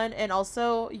that one, and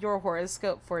also "Your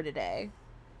Horoscope for Today."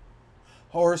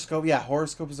 Horoscope. Yeah,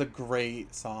 Horoscope is a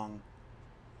great song.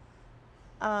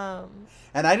 Um,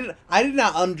 And I did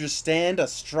not understand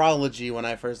astrology when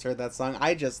I first heard that song.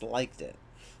 I just liked it.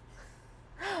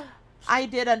 I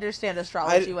did understand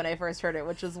astrology I when I first heard it,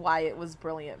 which is why it was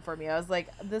brilliant for me. I was like,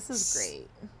 "This is great."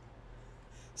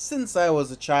 Since I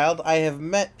was a child, I have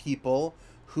met people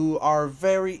who are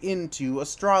very into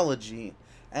astrology,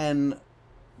 and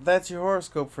 "That's Your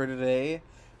Horoscope for Today"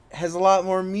 has a lot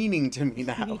more meaning to me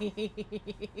now.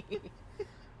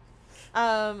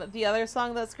 The other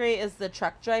song that's great is the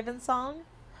truck driving song.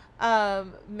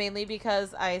 Mainly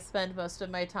because I spend most of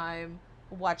my time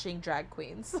watching drag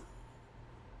queens.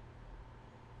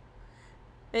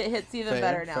 It hits even Fair,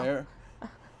 better now. fair.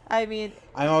 I mean,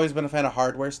 I've always been a fan of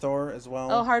Hardware Store as oh,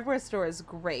 well. Hardware Store is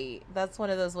great. That's one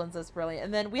of those ones that's brilliant.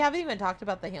 And then we haven't even talked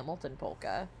about the Hamilton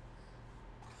polka.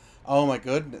 Oh my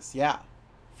goodness, yeah,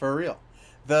 for real.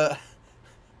 The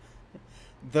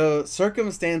the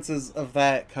circumstances of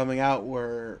that coming out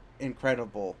were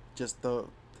incredible. Just the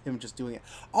him just doing it.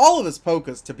 All of his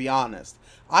polkas, to be honest.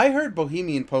 I heard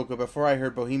Bohemian Polka before I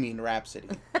heard Bohemian Rhapsody.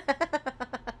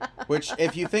 Which,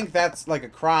 if you think that's like a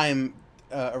crime,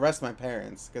 arrest my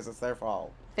parents because it's their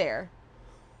fault. Fair.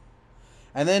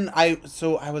 And then I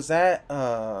was at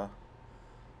I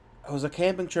was a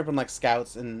camping trip in like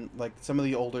scouts, and like some of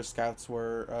the older scouts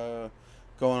were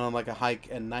going on like a hike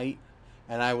at night,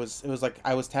 and it was like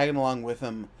I was tagging along with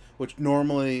them, which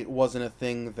normally wasn't a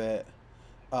thing that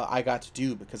I got to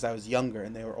do because I was younger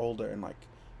and they were older, and like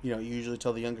you usually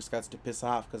tell the younger scouts to piss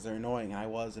off because they're annoying, and I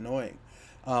was annoying,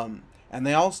 and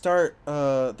they all start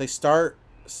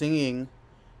singing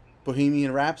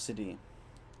Bohemian Rhapsody.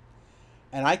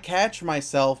 And I catch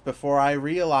myself before I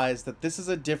realize that this is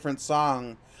a different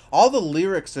song. All the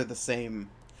lyrics are the same,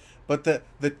 but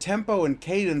the tempo and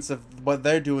cadence of what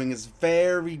they're doing is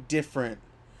very different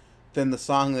than the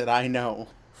song that I know.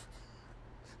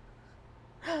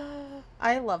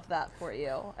 I love that for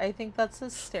you. I think that's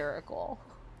hysterical.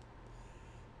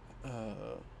 Uh,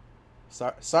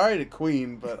 sorry to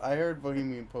Queen, but I heard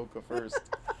Bohemian Polka first.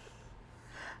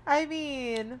 I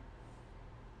mean,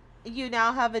 you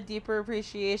now have a deeper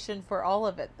appreciation for all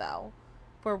of it, though.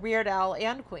 For Weird Al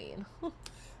and Queen.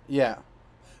 Yeah.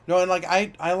 No, and like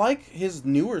I like his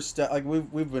newer stuff. Like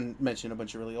we've been mentioning a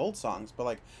bunch of really old songs, but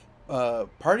like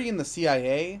Party in the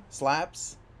CIA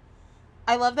slaps.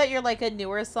 I love that you're like a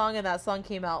newer song, and that song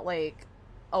came out like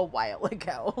a while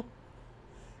ago.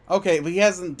 Okay, but he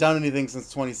hasn't done anything since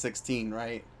 2016,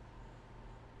 right?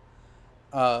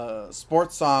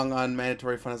 Sports song on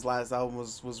Mandatory Fun, his last album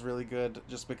was really good,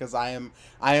 just because I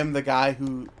am the guy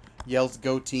who yells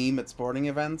 "Go Team" at sporting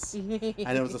events, and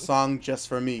it was a song just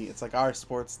for me. It's like, our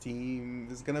sports team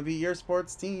is gonna be your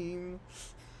sports team.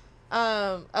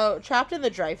 Oh, Trapped in the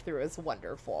Drive-Thru is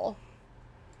wonderful.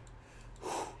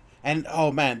 And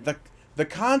oh man, the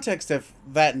context of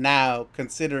that now,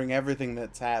 considering everything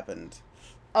that's happened.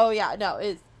 Oh yeah, no,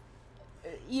 it's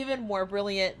even more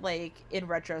brilliant like in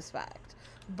retrospect.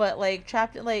 But like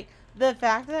chapter like the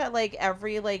fact that like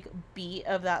every like beat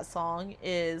of that song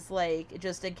is like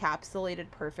just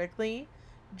encapsulated perfectly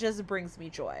just brings me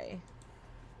joy.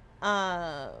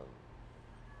 Um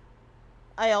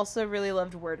I also really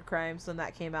loved Word Crimes when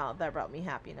that came out. That brought me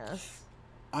happiness.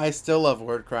 I still love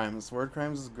Word Crimes. Word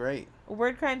Crimes is great.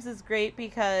 Word Crimes is great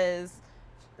because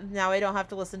now I don't have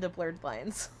to listen to blurred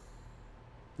lines.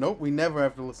 Nope, we never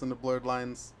have to listen to blurred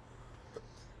lines.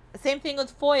 Same thing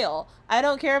with Foil. I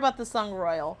don't care about the song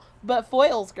Royal, but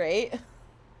Foil's great.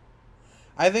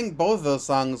 I think both those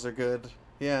songs are good.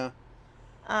 Yeah.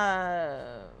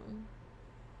 Um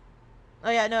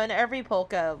Oh yeah, no, and every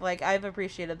polka, like I've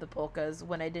appreciated the polkas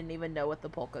when I didn't even know what the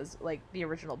polkas, like the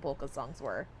original polka songs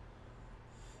were.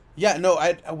 Yeah, no,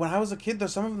 I when I was a kid,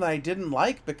 there's some of them that I didn't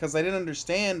like because I didn't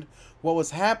understand what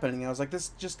was happening. I was like, this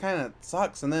just kind of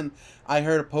sucks. And then I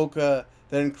heard a polka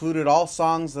that included all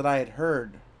songs that I had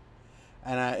heard,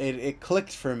 and it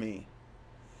clicked for me.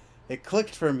 It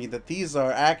clicked for me that these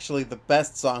are actually the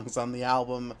best songs on the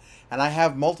album, and I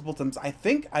have multiple times. I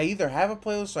think I either have a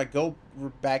playlist or I go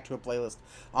back to a playlist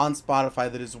on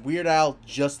Spotify that is Weird Al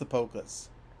just the polkas.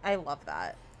 I love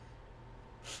that.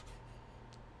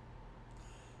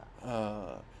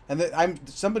 Uh, and I'm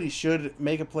somebody should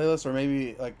make a playlist, or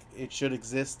maybe like it should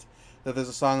exist that there's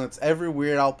a song that's every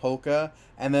Weird Al polka,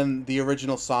 and then the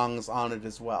original songs on it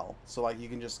as well. So like you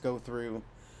can just go through,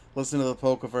 listen to the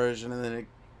polka version, and then it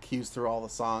cues through all the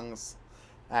songs,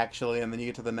 actually, and then you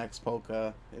get to the next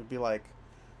polka. It'd be like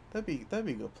that'd be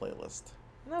a good playlist.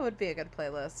 That would be a good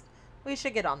playlist. We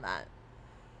should get on that.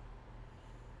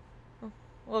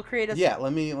 We'll create a Yeah,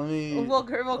 let me we'll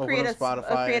open create up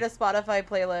create Spotify. a Spotify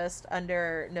playlist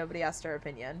under Nobody Asked Our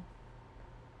Opinion.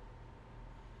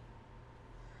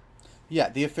 Yeah,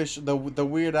 the official the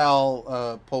Weird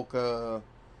Al polka,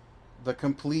 the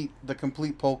complete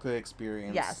polka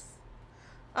experience. Yes.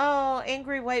 Oh,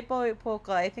 Angry White Boy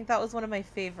Polka. I think that was one of my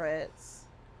favorites.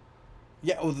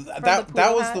 Yeah, well, From the that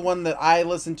Poodle was the Hat. one that I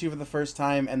listened to for the first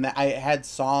time, and that I had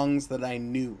songs that I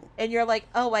knew And you're like,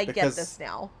 oh, I get this because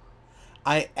now.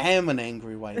 I am an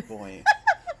angry white boy.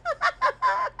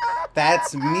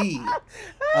 That's me.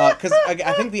 Because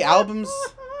I think the albums,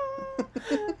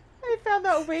 I found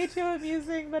that way too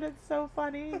amusing, but it's so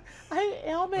funny. I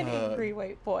am an uh, angry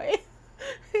white boy.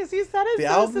 Because you said it the so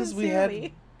albums we had,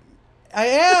 sincerely. I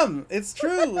am. It's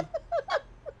true.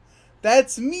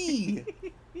 That's me.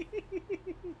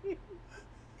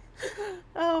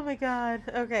 Oh my god.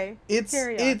 Okay.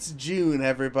 Carry on. It's June,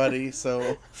 everybody.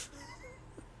 So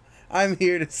I'm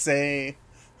here to say,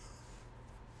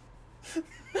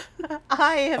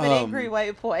 I am an angry um,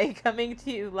 white boy coming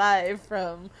to you live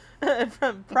from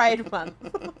from Pride Month.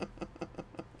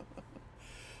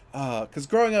 because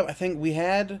growing up, I think we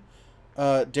had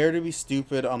Dare to Be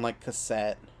Stupid on like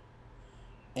cassette,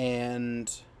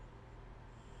 and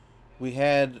we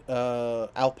had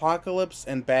Alpocalypse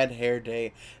and Bad Hair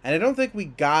Day, and I don't think we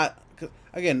got. 'Cause,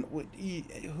 again,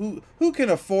 who can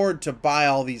afford to buy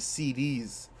all these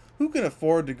CDs? Who can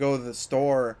afford to go to the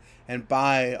store and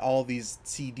buy all these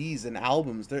CDs and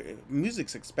albums?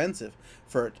 Music's expensive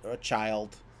for a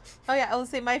child. Oh yeah, I will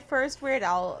say my first Weird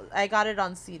Al, I got it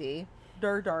on CD.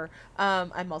 Dur dur.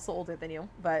 I'm also older than you,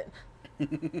 but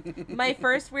my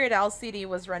first Weird Al CD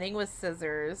was Running with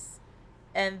Scissors,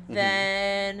 and Hmm.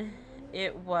 then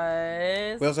it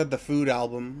We was also had the Food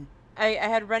album. I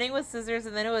had Running with Scissors,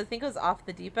 and then I think it was Off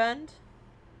the Deep End.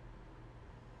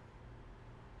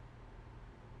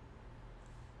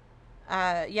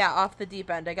 Yeah, Off the Deep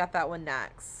End. I got that one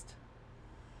next,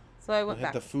 so I We went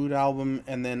had back. the Food album,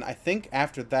 and then I think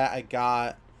after that I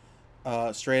got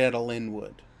Straight Outta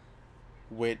Linwood,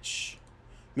 which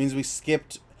means we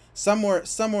skipped somewhere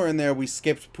in there. We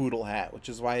skipped Poodle Hat, which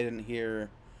is why I didn't hear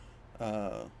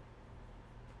uh,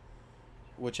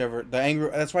 whichever the angry.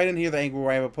 That's why I didn't hear the Angry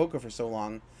Rival Polka for so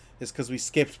long. Is because we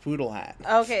skipped Poodle Hat.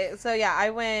 Okay, so yeah, I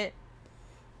went.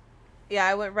 Yeah,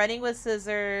 I went Running with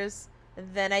Scissors.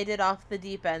 Then I did Off the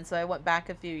Deep End, so I went back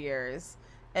a few years,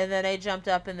 and then I jumped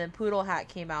up, and then Poodle Hat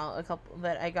came out a couple.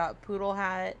 That I got Poodle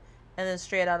Hat, and then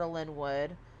Straight Outta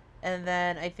Linwood, and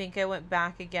then I think I went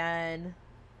back again.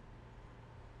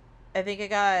 I think I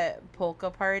got Polka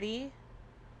Party,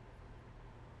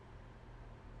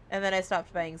 and then I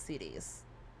stopped buying CDs.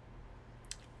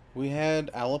 We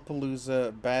had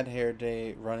Alapalooza, Bad Hair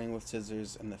Day, Running with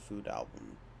Scissors, and the Food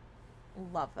album.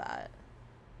 Love that.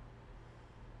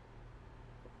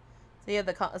 So you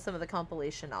have some of the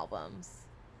compilation albums,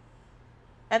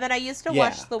 and then I used to Yeah,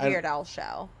 watch the I Weird Al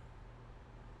show.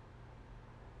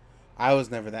 I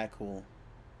was never that cool.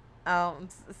 Oh,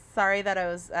 sorry that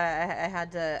I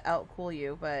had to outcool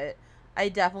you, but I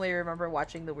definitely remember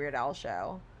watching the Weird Al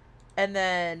show. And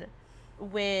then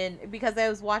because I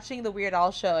was watching the Weird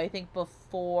Al show, I think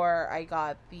before I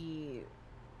got the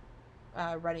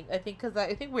running, I think because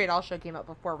I think Weird Al show came out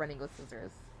before Running with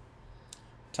Scissors.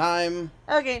 Time.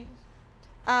 Okay.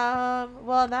 Well,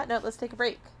 on that note, let's take a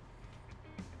break.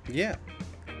 Yeah.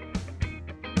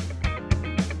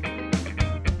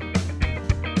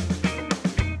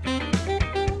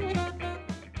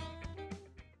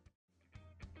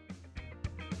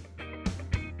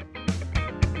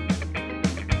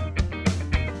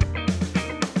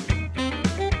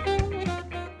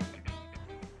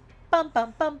 Bum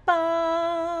bum bum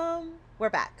bum. We're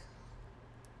back.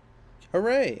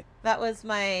 Hooray. That was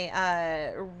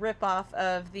my rip off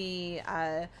of the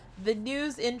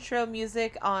news intro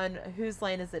music on Whose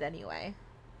Line Is It Anyway?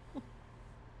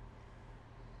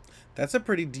 That's a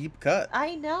pretty deep cut.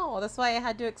 I know. That's why I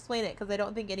had to explain it, because I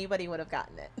don't think anybody would have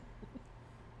gotten it.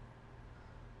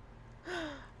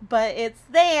 But it's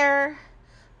there.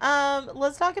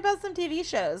 Let's talk about some TV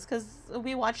shows, because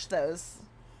we watched those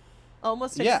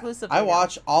almost exclusively. I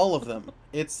watch all of them.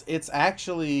 It's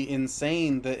actually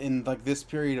insane that in like this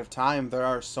period of time there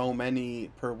are so many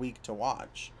per week to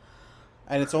watch.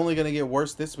 And it's only going to get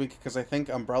worse this week because I think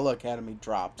Umbrella Academy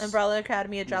drops. Umbrella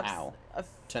Academy drops now.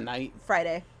 Tonight?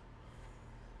 Friday.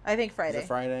 I think Friday. Is it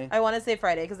Friday? I want to say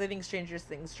Friday because I think Stranger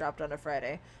Things dropped on a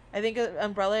Friday. I think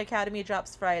Umbrella Academy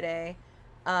drops Friday.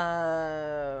 What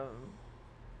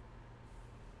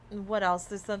else?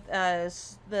 There's some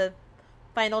the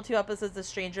final 2 episodes of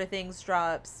Stranger Things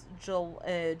drops July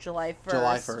 1st. July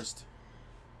 1st.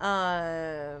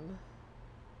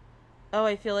 Oh,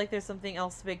 I feel like there's something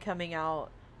else big coming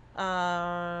out.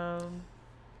 The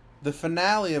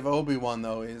finale of Obi-Wan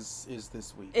though is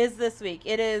this week. Is this week.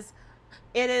 It is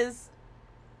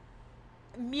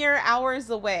mere hours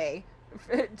away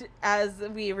as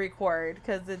we record,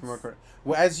 because it's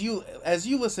well, as you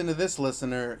listen to this,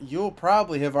 listener, you'll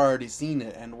probably have already seen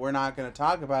it, and we're not going to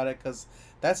talk about it because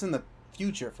that's in the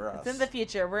future for us. It's in the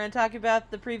future. We're going to talk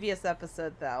about the previous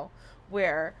episode though,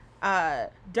 where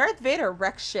Darth Vader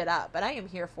wrecks shit up, and I am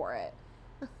here for it.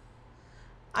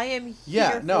 I am here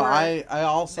Yeah, no, for I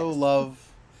also this.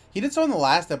 love. He did so in the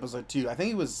last episode too. I think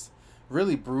he was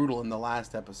really brutal in the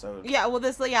last episode. Yeah, well,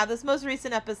 this most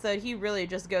recent episode, he really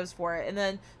just goes for it. And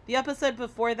then the episode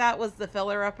before that was the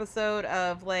filler episode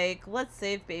of, like, let's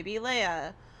save baby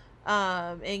Leia,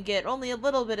 and get only a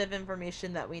little bit of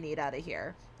information that we need out of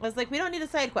here. I was like, we don't need a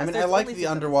side quest. I mean, There's I like only the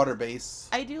 6 underwater episodes.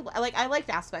 base. I liked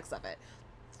aspects of it,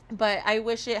 but I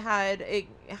wish it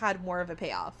had more of a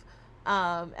payoff,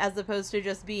 as opposed to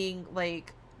just being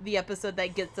like the episode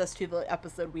that gets us to the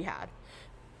episode we had.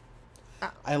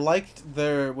 I liked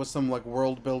there was some like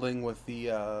world building with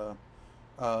the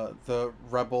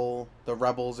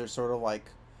rebels are sort of like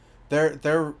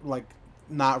they're like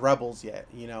not rebels yet,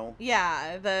 you know.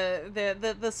 Yeah,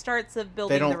 the starts of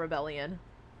building the rebellion.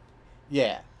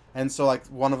 Yeah, and so like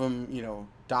one of them, you know,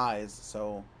 dies,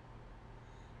 so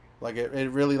like it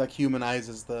really like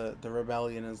humanizes the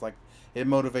rebellion, is like it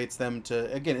motivates them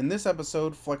to, again in this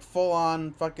episode, like full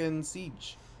on fucking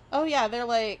siege. Oh yeah, they're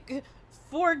like,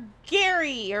 for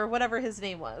Gary, or whatever his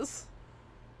name was.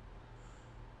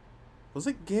 Was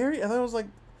it Gary? I thought it was like,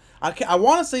 I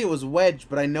want to say it was Wedge,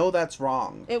 but I know that's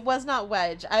wrong. It was not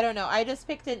Wedge. I don't know. I just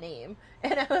picked a name,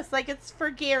 and I was like, it's for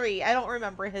Gary. I don't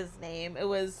remember his name. It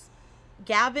was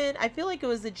Gavin. I feel like it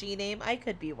was a G name. I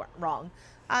could be wrong.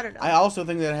 I don't know. I also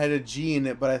think that it had a G in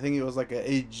it, but I think it was like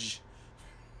a H.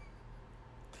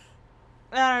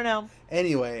 I don't know.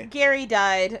 Anyway, Gary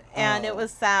died, and it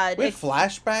was sad. We had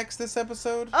flashbacks this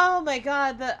episode. Oh my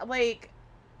god,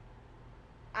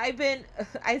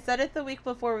 I said it the week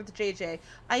before with JJ.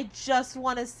 I just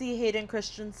want to see Hayden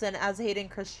Christensen as Hayden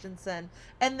Christensen,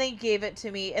 and they gave it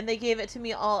to me, and they gave it to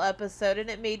me all episode, and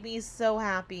it made me so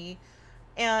happy.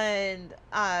 And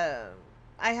I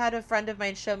had a friend of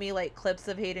mine show me like clips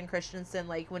of Hayden Christensen,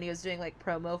 like when he was doing like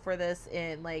promo for this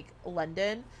in like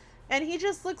London. And he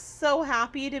just looks so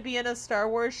happy to be in a Star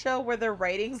Wars show where the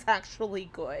writing's actually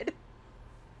good.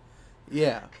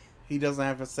 Yeah. He doesn't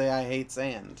have to say, I hate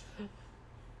sand.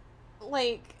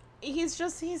 Like, he's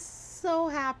so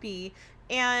happy.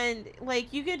 And,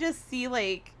 like, you can just see,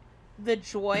 like, the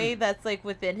joy that's, like,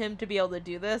 within him to be able to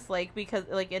do this, like, because,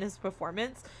 like, in his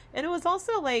performance. And it was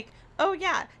also, like, oh,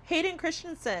 yeah, Hayden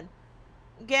Christensen.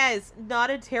 Guys, not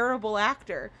a terrible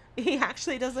actor. He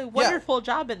actually does a wonderful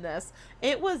job in this.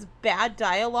 It was bad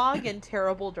dialogue and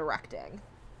terrible directing.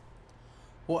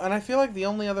 Well, and I feel like the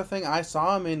only other thing I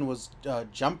saw him in was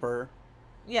Jumper.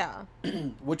 Yeah.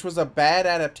 which was a bad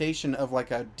adaptation of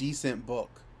like a decent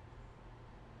book.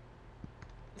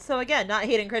 So again, not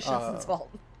Hayden Christensen's Uh,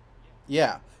 fault.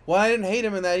 yeah. Well, I didn't hate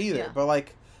him in that either, Yeah. but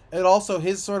like it also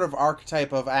his sort of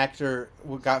archetype of actor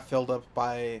got filled up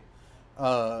by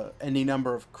any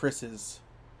number of Chris's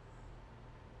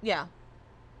Yeah.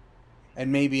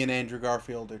 and maybe an Andrew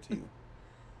Garfield or two.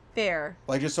 Fair.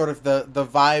 Like just sort of the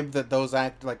vibe that those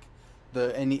act like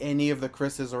the any of the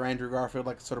Chris's or Andrew Garfield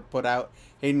like sort of put out.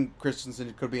 Hayden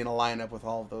Christensen could be in a lineup with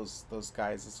all of those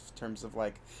guys in terms of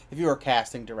like if you were a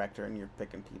casting director and you're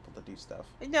picking people to do stuff.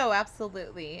 No,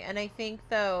 absolutely. And I think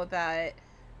though that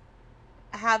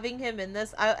having him in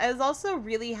this, I was also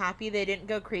really happy they didn't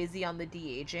go crazy on the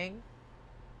de-aging,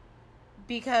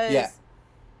 Yeah, because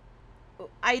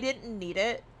I didn't need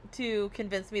it to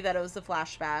convince me that it was a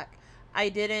flashback. I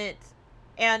didn't,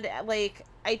 and like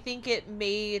I think it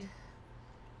made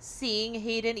seeing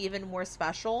Hayden even more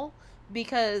special,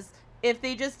 because if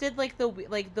they just did like the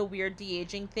weird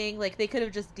de-aging thing, like they could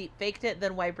have just deep faked it,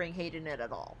 then why bring Hayden in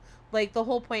at all? Like the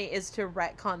whole point is to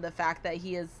retcon the fact that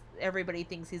he is, everybody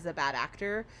thinks he's a bad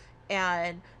actor,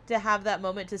 and to have that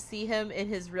moment to see him in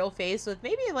his real face with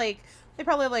maybe like they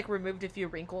probably like removed a few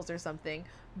wrinkles or something,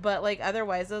 but like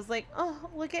otherwise I was like, oh,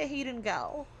 look at Hayden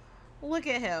go. Look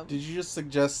at him. did you just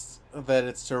suggest that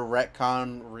it's to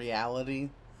retcon reality?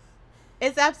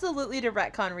 It's absolutely to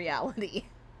retcon reality.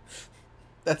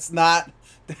 That's not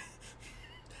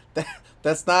that,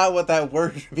 that's not what that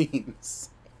word means.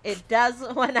 It does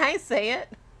when I say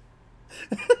it.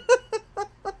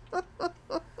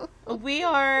 We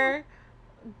are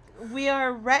we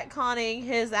are retconning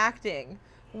his acting.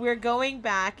 We're going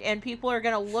back, and people are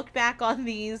going to look back on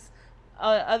these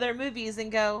other movies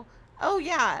and go, "Oh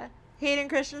yeah, Hayden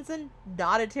Christensen,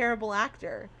 not a terrible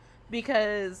actor."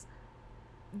 Because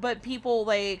but people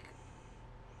like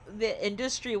the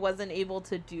industry wasn't able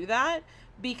to do that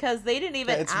because they didn't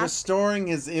Yeah, even it's ask. restoring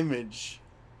his image.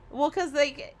 Well, cuz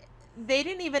like they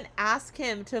didn't even ask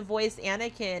him to voice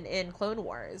Anakin in Clone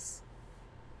Wars.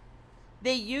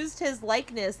 They used his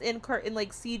likeness in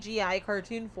like CGI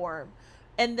cartoon form,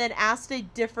 and then asked a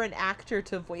different actor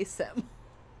to voice him.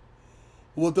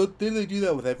 Well, didn't they do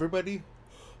that with everybody?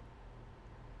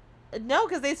 No,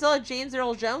 because they still had James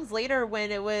Earl Jones later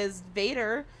when it was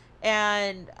Vader,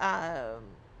 and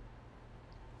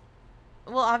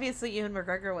well, obviously Ewan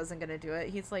McGregor wasn't gonna do it.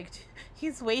 He's like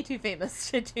he's way too famous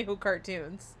to do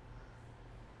cartoons,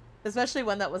 especially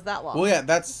one that was that Well, long. yeah,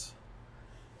 that's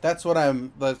what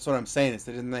I'm saying is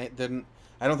they didn't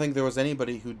I don't think there was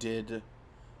anybody who did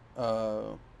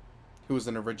uh who was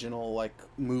an original like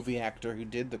movie actor who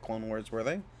did the Clone Wars, were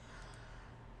they?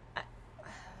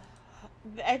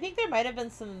 I think there might have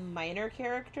been some minor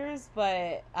characters,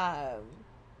 but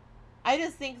I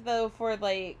just think though for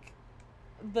like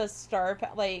the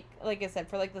like I said,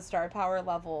 for like the star power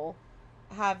level,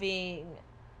 having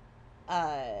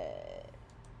uh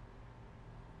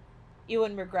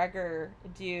Ewan McGregor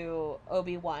do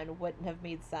Obi-Wan wouldn't have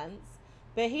made sense.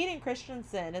 But Hayden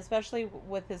Christensen, especially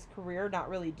with his career not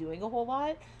really doing a whole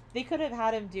lot, they could have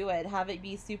had him do it, have it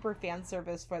be super fan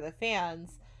service for the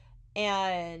fans,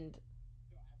 and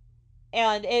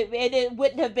it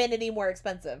wouldn't have been any more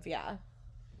expensive. Yeah.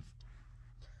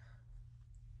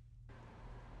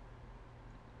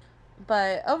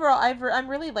 But overall, I'm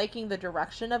really liking the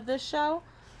direction of this show.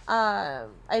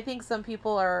 I think some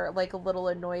people are like a little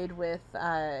annoyed with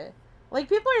like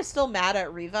people are still mad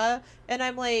at Riva, and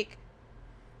I'm like,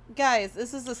 guys,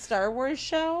 this is a Star Wars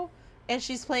show, and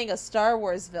she's playing a Star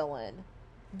Wars villain.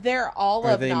 They're all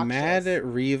Are they mad obnoxious. at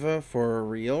Riva for a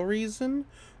real reason?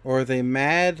 Or are they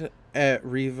mad at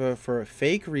Riva for a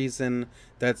fake reason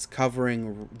that's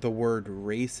covering the word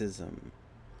racism?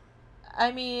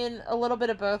 I mean, a little bit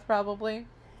of both, probably.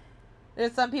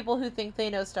 There's some people who think they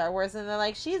know Star Wars, and they're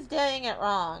like, she's doing it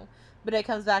wrong. But it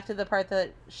comes back to the part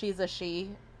that she's a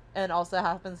she and also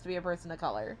happens to be a person of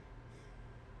color.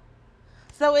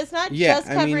 So it's not Yeah, just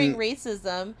I covering mean,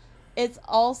 racism, it's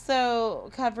also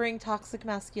covering toxic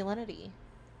masculinity.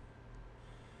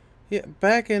 yeah,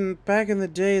 back in the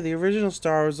day, the original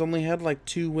Star Wars only had like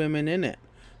two women in it.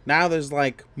 Now there's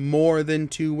like more than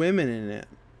two women in it.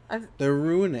 I, They're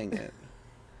ruining it.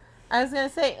 I was going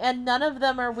to say, and none of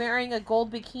them are wearing a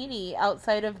gold bikini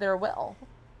outside of their will.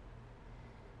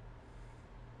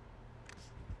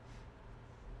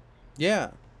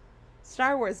 Yeah,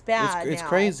 Star Wars it's bad it's now.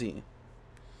 crazy.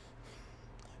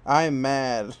 I'm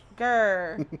mad.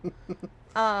 Grr.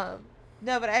 Um,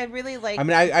 no, but I really I like.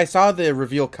 mean, I saw the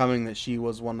reveal coming that she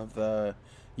was one of the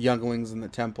younglings in the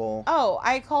temple. Oh,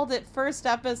 I called it first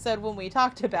episode when we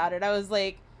talked about it. I was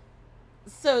like,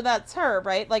 So that's her,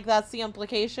 right? Like that's the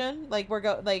implication. Like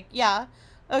yeah.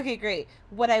 Okay, great.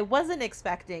 What I wasn't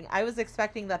expecting, I was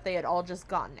expecting that they had all just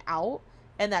gotten out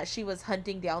and that she was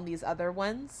hunting down these other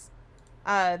ones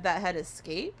that had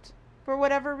escaped for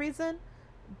whatever reason.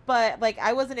 But like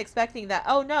I wasn't expecting that.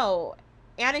 Oh no,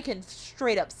 Anakin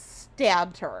straight up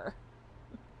stabbed her.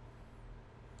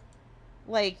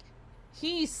 Like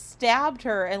he stabbed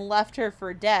her and left her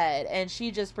for dead, and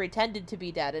she just pretended to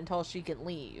be dead until she can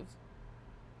leave.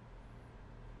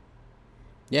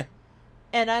 Yeah.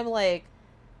 And I'm like,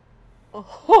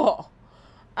 oh.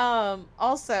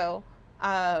 Also,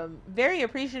 very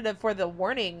appreciative for the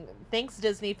warning. Thanks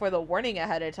Disney for the warning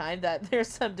ahead of time that there's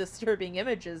some disturbing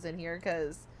images in here,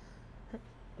 because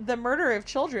the murder of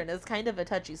children is kind of a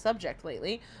touchy subject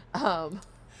lately.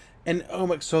 And oh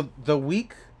my, so the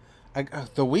week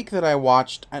that I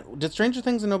watched, did Stranger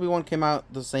Things and Obi-Wan came out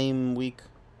the same week?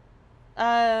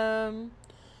 Um,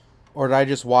 Or did I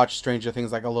just watch Stranger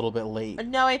Things like a little bit late?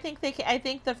 no, I think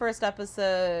the first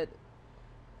episode,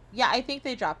 yeah, I think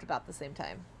they dropped about the same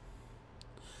time.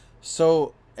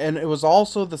 So, and it was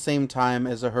also the same time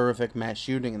as a horrific mass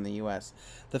shooting in the U.S.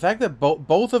 The fact that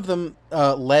both of them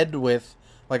led with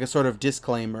like a sort of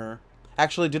disclaimer.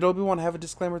 Actually, did Obi-Wan have a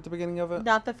disclaimer at the beginning of it?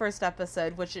 Not the first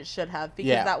episode, which it should have, because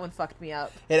Yeah. that one fucked me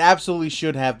up. It absolutely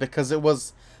should have, because it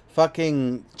was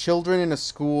fucking children in a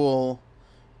school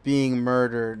being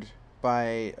murdered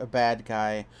by a bad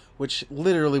guy, which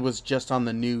literally was just on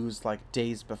the news like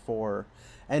days before.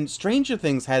 And Stranger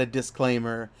Things had a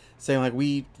disclaimer saying like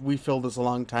we filmed this a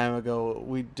long time ago.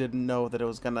 We didn't know that it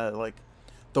was gonna like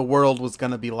the world was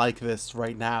gonna be like this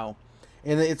right now.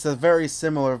 And it's a very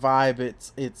similar vibe.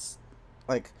 It's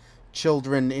like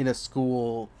children in a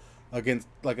school against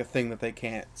like a thing that they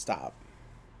can't stop.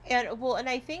 And well, and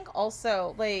I think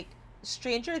also like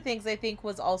Stranger Things, I think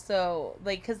was also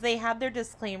like because they had their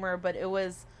disclaimer, but it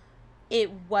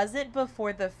wasn't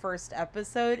before the first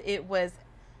episode. It was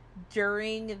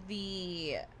during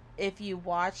the if you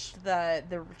watched like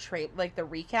the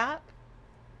recap.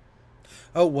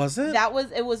 Oh, was it?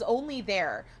 It was only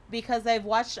there because I've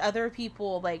watched other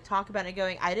people like talk about it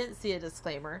going, I didn't see a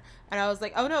disclaimer. And I was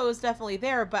like, oh no, it was definitely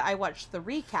there, but I watched the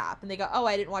recap. And they go, oh,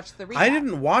 I didn't watch the recap. I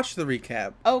didn't watch the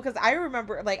recap. Oh, because I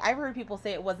remember, like, I've heard people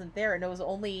say it wasn't there, and it was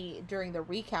only during the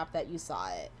recap that you saw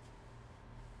it.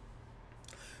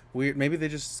 Weird. Maybe they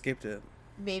just skipped it.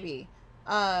 Maybe.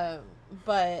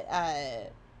 But, and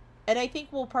I think,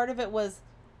 well, part of it was,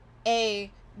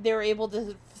 they were able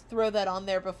to throw that on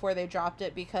there before they dropped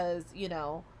it because, you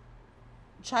know,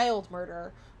 child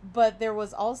murder. But there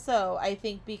was also, I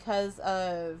think, because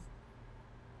of,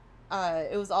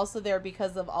 it was also there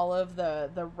because of all of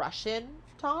the Russian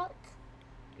talk.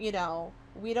 You know,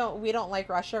 we don't like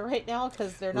Russia right now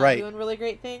because they're not doing really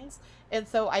great things. And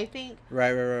so I think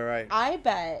right. I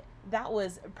bet that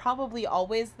was probably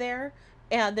always there,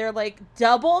 and they're like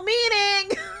double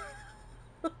meaning.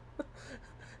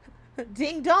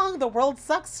 Ding dong, the world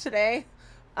sucks today.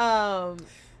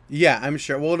 Yeah, I'm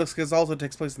sure. Well, it's because also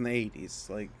takes place in the 80s.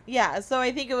 Like, yeah, so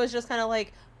I think it was just kind of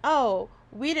like, oh,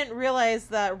 we didn't realize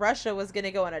that Russia was going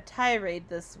to go on a tirade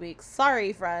this week.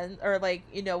 Sorry, friends. Or, like,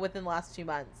 you know, within the last 2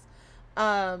 months.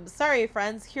 Sorry,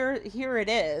 friends. Here it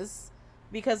is.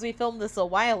 Because we filmed this a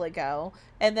while ago.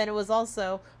 And then it was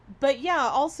also... But, yeah,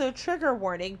 also trigger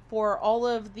warning for all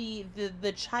of the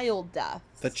child deaths.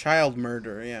 The child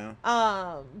murder, yeah.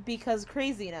 Because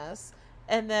craziness.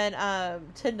 And then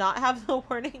to not have the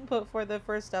warning before the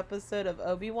first episode of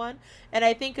Obi-Wan. And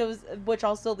I think it was, which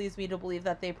also leads me to believe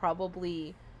that they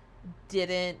probably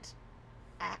didn't,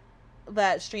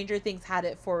 that Stranger Things had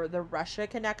it for the Russia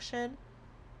connection,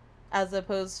 as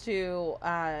opposed to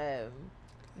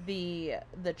the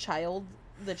child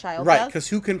right, because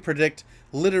who can predict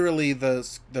literally the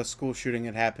school shooting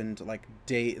had happened like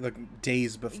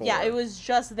days before. Yeah, it was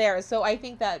just there. So I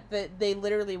think that they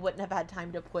literally wouldn't have had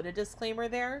time to put a disclaimer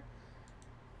there.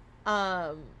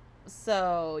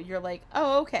 So you're like,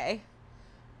 oh, okay.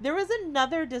 There was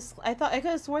another I could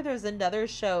have swore there was another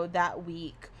show that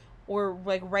week or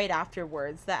like right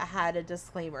afterwards that had a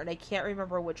disclaimer, and I can't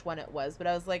remember which one it was, but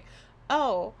I was like,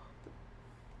 oh,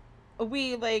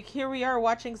 we like here we are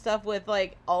watching stuff with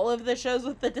like all of the shows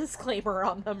with the disclaimer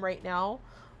on them right now.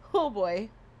 Oh boy.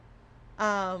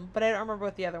 But I don't remember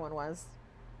what the other one was.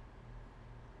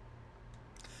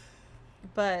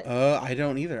 But I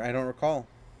don't either. I don't recall.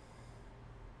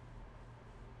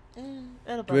 Do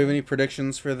we have any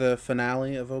predictions for the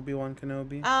finale of Obi-Wan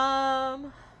Kenobi?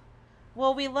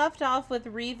 Well, we left off with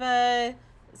Reva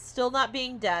still not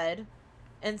being dead.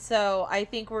 And so I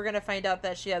think we're going to find out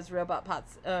that she has robot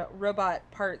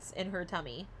parts in her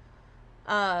tummy.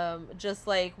 just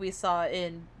like we saw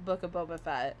in Book of Boba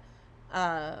Fett,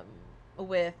 um,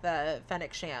 with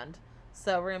Fennec Shand.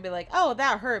 So we're gonna be like, oh,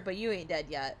 that hurt, but you ain't dead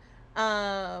yet.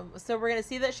 So we're gonna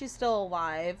see that she's still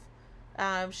alive.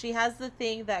 She has the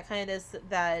thing that kind of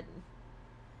that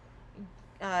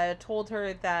told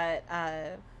her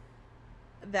that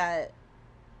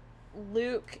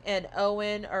Luke and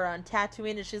Owen are on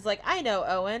Tatooine, and she's like, I know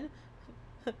Owen,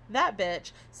 that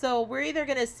bitch. So we're either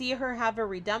gonna see her have a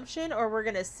redemption, or we're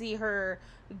gonna see her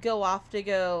go off to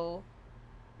go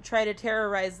try to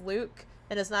terrorize Luke,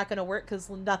 and it's not gonna work because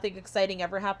nothing exciting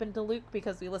ever happened to Luke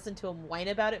because we listened to him whine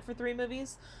about it for 3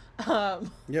 movies.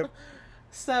 Um, Yep.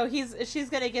 so she's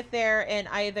gonna get there, and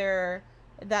either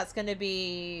that's gonna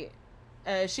be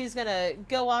she's gonna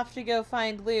go off to go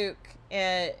find Luke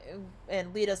and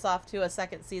lead us off to a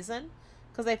second season,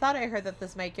 because I thought I heard that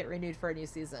this might get renewed for a new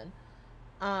season.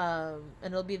 And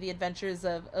it'll be the adventures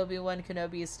of Obi-Wan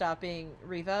Kenobi stopping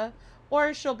Reva,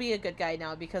 or she'll be a good guy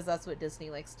now because that's what Disney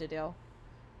likes to do.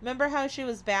 Remember how she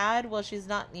was bad? Well, she's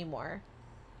not anymore.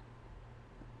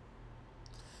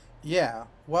 Yeah.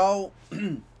 Well,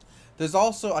 there's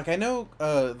also like I know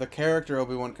the character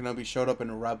Obi-Wan Kenobi showed up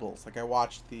in Rebels. Like I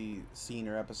watched the scene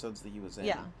or episodes that he was in.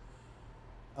 Yeah.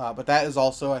 But that is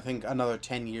also I think another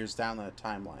 10 years down the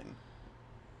timeline.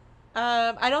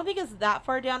 I don't think it's that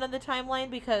far down in the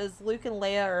timeline because Luke and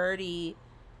Leia are already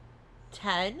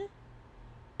 10,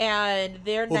 and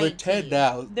they're 19. They're 10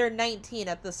 now. They're 19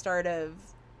 at the start of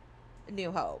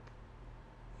New Hope.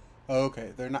 Oh,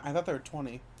 okay. They're not. I thought they were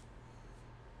 20.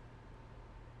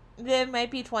 They might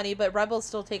be 20, but Rebels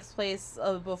still takes place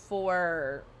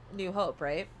before New Hope,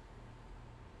 right?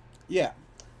 Yeah.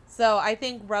 So I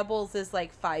think Rebels is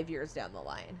like 5 years down the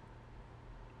line.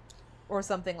 Or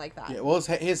something like that. Yeah, well,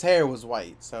 his hair was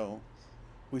white, so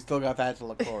we still got that to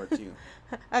look forward to.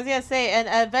 I was going to say, and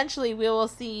eventually we will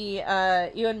see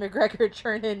Ewan McGregor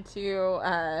turn into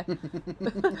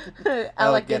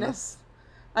Alec Guinness.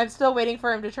 I'm still waiting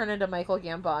for him to turn into Michael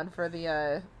Gambon for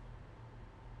the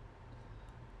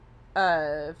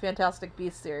Fantastic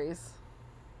Beasts series.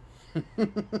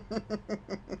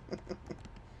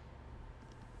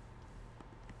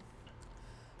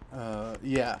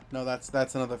 Yeah, no,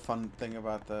 that's another fun thing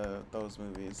about those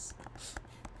movies.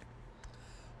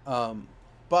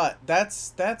 But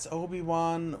that's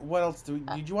Obi-Wan. What else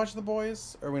did you watch The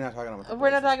Boys? Or are we not talking about The Boys?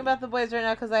 We're not talking about The Boys right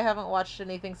now because I haven't watched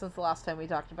anything since the last time we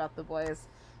talked about The Boys.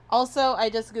 Also, I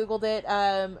just Googled it.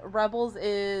 Rebels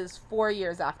is 4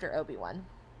 years after Obi-Wan.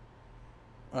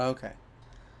 Okay.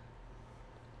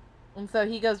 And so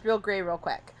he goes real gray real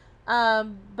quick.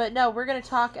 But no, we're going to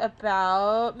talk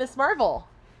about Miss Marvel.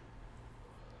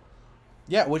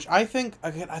 Yeah, which I think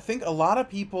a lot of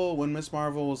people, when Miss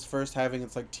Marvel was first having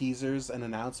its like teasers and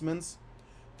announcements,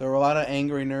 there were a lot of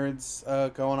angry nerds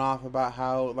going off about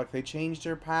how like they changed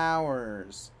her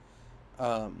powers,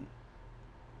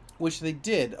 which they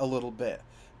did a little bit.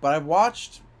 But I've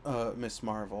watched Miss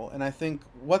Marvel, and I think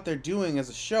what they're doing as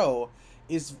a show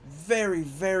is very,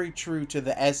 very true to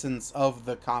the essence of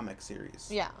the comic series.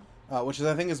 Yeah. Which is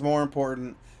I think is more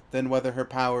important than whether her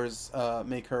powers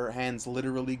make her hands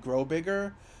literally grow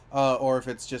bigger, or if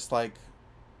it's just like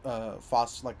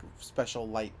like special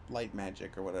light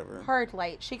magic or whatever. Hard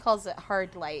light. She calls it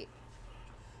hard light.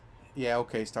 Yeah,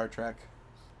 okay, Star Trek.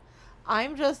 I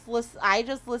just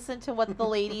listen to what the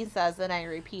lady says and I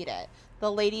repeat it. The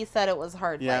lady said it was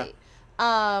hard light.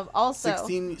 Also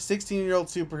 16-year-old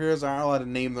superheroes aren't allowed to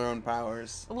name their own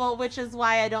powers. Well, which is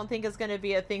why I don't think it's going to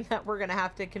be a thing that we're going to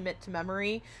have to commit to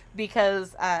memory,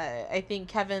 because I think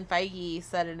Kevin Feige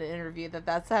said in an interview that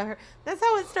that's how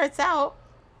it starts out.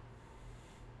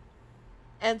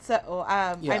 And so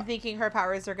Yeah. I'm thinking her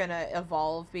powers are going to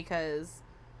evolve because,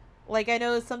 like, I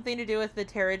know it's something to do with the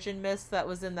Terrigen Mist that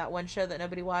was in that one show that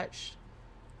nobody watched.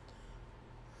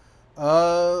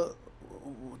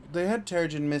 They had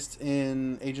Terrigen Mist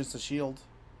in Agents of S.H.I.E.L.D.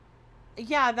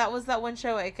 Yeah, that was that one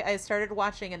show I started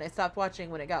watching and I stopped watching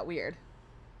when it got weird.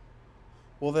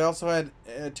 Well, they also had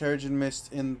Terrigen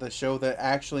Mist in the show that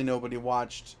actually nobody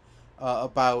watched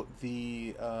about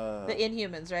the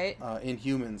Inhumans, right?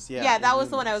 Inhumans, yeah. Yeah, that Inhumans. was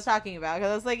the one I was talking about,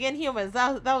 because I was like, Inhumans,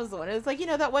 that was the one. It was like,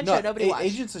 that one show nobody watched.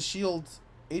 Agents of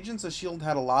S.H.I.E.L.D.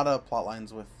 had a lot of plot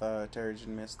lines with Terrigen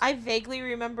Mist. I vaguely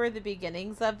remember the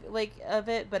beginnings of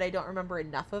it, but I don't remember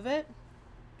enough of it.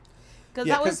 Because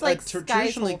that was like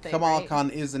traditionally thing, Kamala right?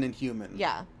 Khan is an Inhuman.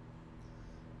 Yeah.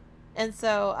 And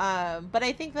so, but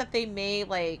I think that they may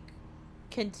like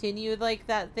continue like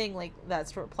that thing, like that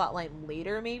sort of plot line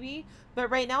later, maybe. But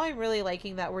right now, I'm really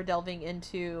liking that we're delving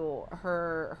into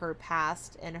her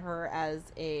past and her as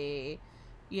a,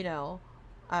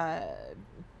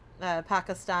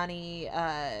 Pakistani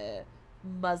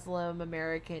Muslim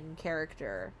American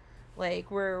character.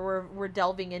 Like we're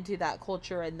delving into that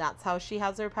culture, and that's how she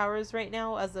has her powers right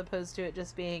now, as opposed to it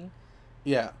just being,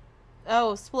 Yeah.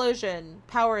 oh, explosion,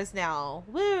 powers now,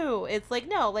 woo. It's like,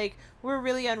 no, like we're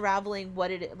really unraveling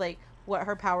what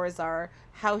her powers are,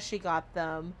 how she got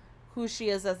them, who she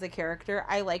is as a character.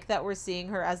 I like that we're seeing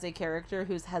her as a character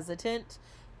who's hesitant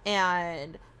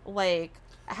and like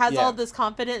has all Yeah. this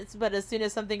confidence, but as soon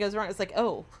as something goes wrong, it's like,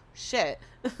 oh shit,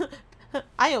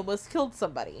 I almost killed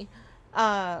somebody,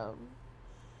 um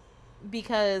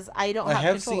because I don't I have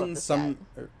have control of seen this yet. some.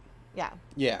 Yeah.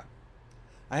 Yeah.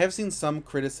 I have seen some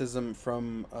criticism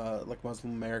from like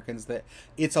Muslim Americans that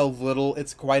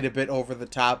it's quite a bit over the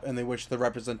top, and they wish the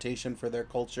representation for their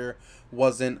culture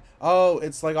wasn't. Oh,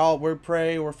 it's like all we're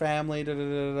pray, we're family, da da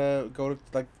da da. Go to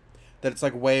like that. It's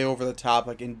like way over the top,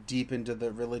 like in deep into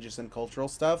the religious and cultural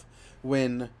stuff.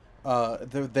 When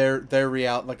their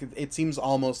real like it seems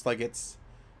almost like it's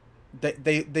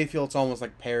they feel it's almost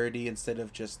like parody instead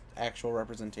of just actual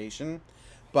representation.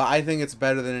 But I think it's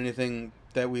better than anything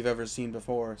that we've ever seen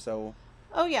before. So,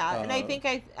 Oh yeah, and I uh, think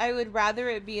I would rather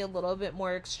it be a little bit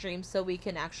more extreme so we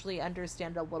can actually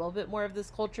understand a little bit more of this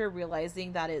culture,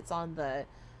 realizing that it's on the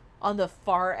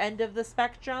far end of the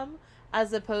spectrum,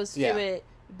 as opposed to yeah, it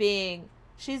being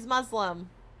she's Muslim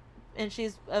and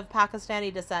she's of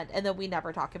Pakistani descent, and then we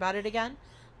never talk about it again.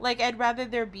 Like I'd rather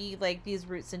there be like these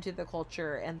roots into the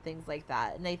culture and things like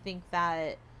that. And I think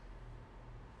that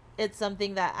it's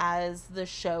something that as the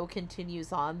show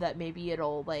continues on, that maybe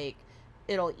it'll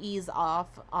ease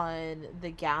off on the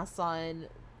gas on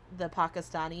the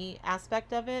Pakistani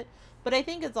aspect of it. But I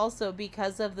think it's also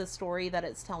because of the story that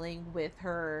it's telling with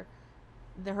her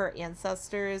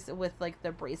ancestors, with like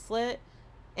the bracelet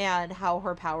and how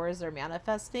her powers are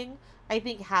manifesting. I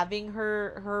think having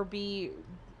her be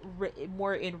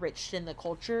more enriched in the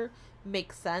culture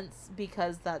makes sense,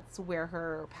 because that's where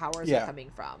her powers are yeah, coming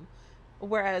from.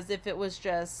 Whereas if it was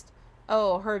just,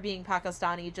 oh, her being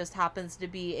Pakistani just happens to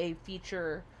be a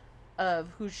feature of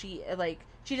who she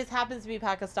just happens to be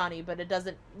Pakistani, but it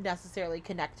doesn't necessarily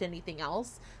connect to anything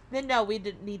else, then no, we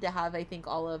didn't need to have, I think,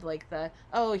 all of like the,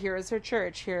 oh, here's her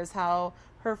church, here's how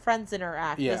her friends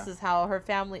interact, yeah, this is how her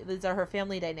family, these are her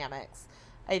family dynamics.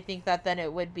 I think that then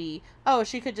it would be, oh,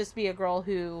 she could just be a girl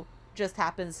who just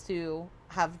happens to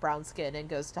have brown skin and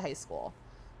goes to high school.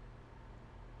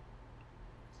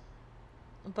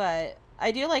 But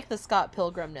I do like the Scott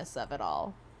Pilgrimness of it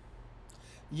all.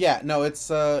 yeah. No, it's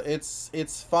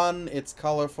fun. It's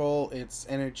colorful. It's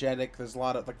energetic. There's a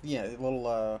lot of like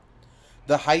little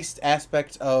the heist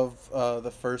aspect of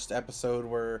the first episode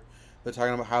where they're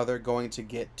talking about how they're going to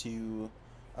get to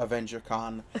Avenger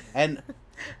Con, and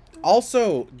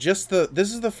also just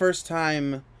this is the first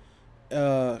time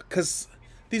because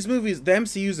these movies, the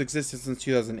MCU's existed since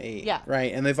 2008, Yeah.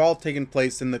 right? And they've all taken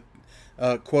place in the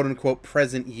quote unquote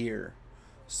present year.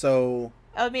 So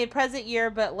I mean, present year,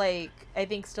 but like, I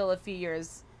think still a few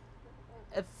years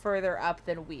further up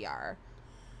than we are.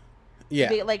 yeah,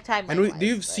 Like, and timeline wise.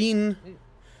 you've seen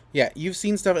you've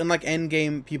seen stuff in like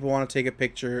Endgame. People want to take a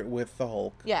picture with the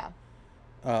Hulk. Yeah.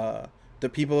 Uh, the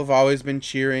people have always been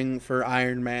cheering for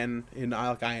Iron Man in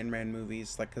like Iron Man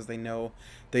movies, like because they know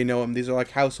him. These are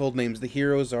like household names. The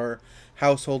heroes are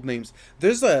household names.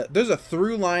 There's a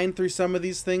through line through some of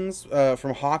these things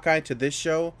from Hawkeye to this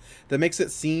show that makes it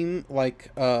seem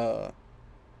like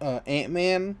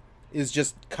Ant-Man is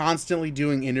just constantly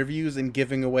doing interviews and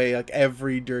giving away like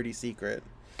every dirty secret.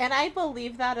 And I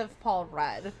believe that of Paul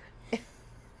Rudd.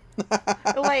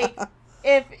 Like,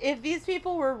 if these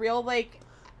people were real, like,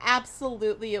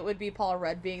 absolutely it would be Paul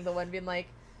Rudd being the one being like,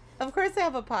 of course I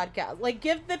have a podcast. Like,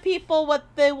 give the people what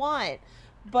they want.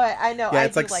 But I know, Yeah, I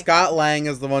it's do like like Scott that. Lang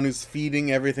is the one who's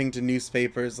feeding everything to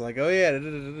newspapers. Like, oh yeah,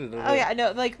 Oh yeah, I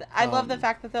know. Like, I love the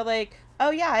fact that they're like,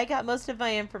 oh yeah, I got most of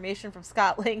my information from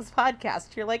Scott Lang's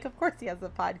podcast. You're like, of course he has a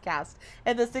podcast,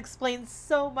 and this explains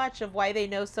so much of why they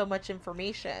know so much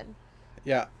information,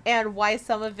 yeah. and why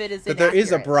some of it is But there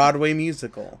is a inaccurate. Broadway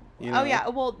musical. You know? Oh yeah,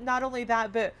 well, not only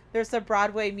that, but there's a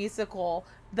Broadway musical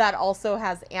that also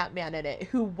has Ant-Man in it,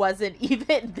 who wasn't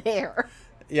even there.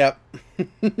 Yep.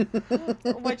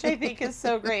 Which I think is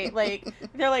so great. Like,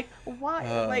 they're like,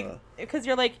 why? Like, Uh, because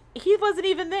you're like, he wasn't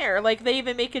even there. Like, they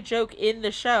even make a joke in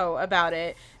the show about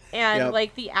it. And, Yep.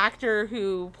 like, the actor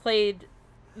who played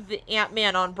the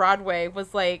Ant-Man on Broadway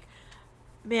was like,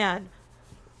 man,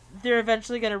 they're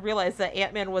eventually going to realize that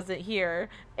Ant-Man wasn't here,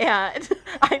 and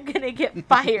I'm going to get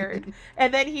fired.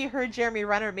 And then he heard Jeremy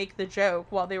Renner make the joke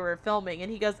while they were filming, and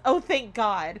he goes, oh, thank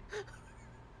God.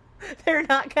 They're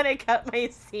not going to cut my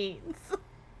scenes.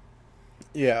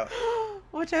 yeah.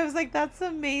 which I was like, that's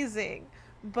amazing.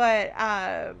 But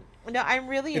no, I'm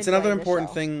really It's another enjoying the important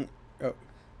show. thing. Oh,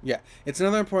 yeah, it's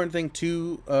another important thing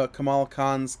to Kamala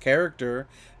Khan's character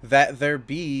that there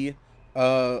be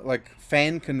like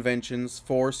fan conventions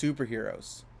for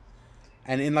superheroes.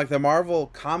 And in like the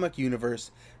Marvel comic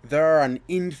universe, there are an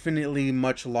infinitely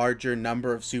much larger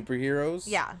number of superheroes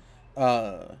Yeah.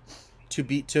 uh,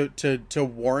 to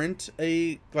warrant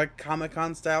a like Comic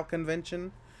Con style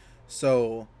convention.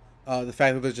 So the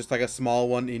fact that there's just like a small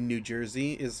one in New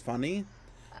Jersey is funny.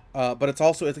 But it's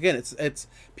also it's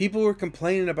people were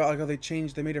complaining about like, oh,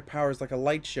 they made her powers like a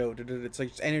light show. It's like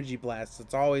just energy blasts.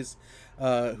 It's always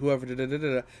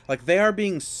whoever like they are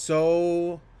being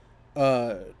so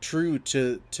true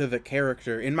to the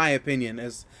character in my opinion.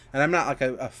 As and I'm not like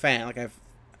a fan, like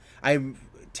I'm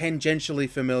tangentially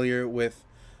familiar with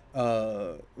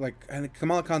like I think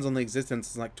Kamala Khan's only existence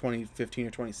since like 2015 or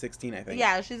 2016, I think.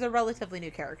 Yeah, she's a relatively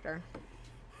new character.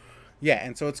 Yeah,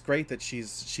 and so it's great that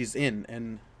she's in,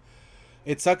 and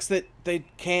it sucks that they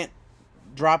can't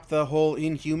drop the whole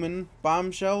Inhuman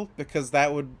bombshell because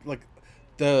that would like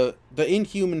the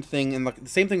Inhuman thing, and like the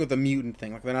same thing with the mutant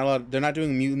thing. Like they're not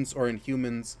doing mutants or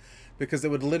Inhumans because it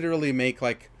would literally make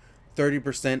like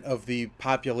 30% of the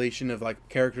population of like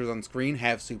characters on screen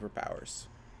have superpowers.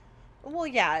 Well,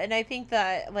 yeah, and I think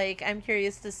that like I'm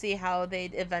curious to see how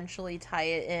they'd eventually tie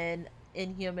it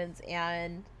in humans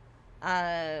and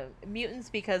mutants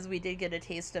because we did get a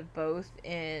taste of both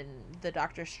in the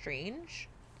Doctor Strange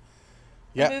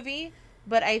Yep. movie,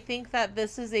 but I think that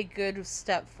this is a good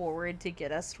step forward to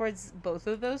get us towards both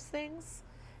of those things.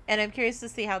 And I'm curious to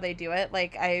see how they do it.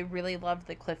 Like I really loved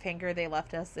the cliffhanger they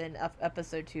left us in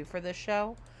episode 2 for this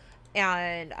show,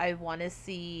 and I want to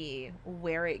see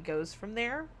where it goes from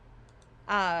there.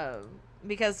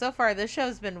 Because so far this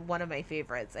show's been one of my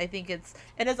favorites. I think it's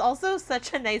also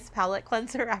such a nice palate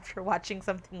cleanser after watching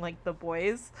something like The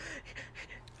Boys.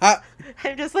 Ah,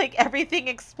 I'm just like everything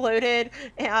exploded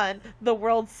and the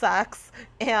world sucks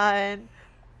and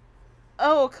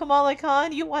oh, Kamala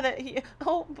Khan, you want to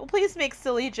oh, please make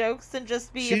silly jokes and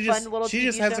just be a fun little she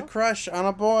just TV has a show crush on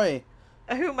a boy.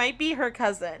 who might be her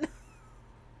cousin.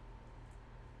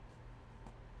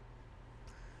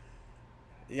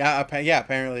 Yeah, yeah.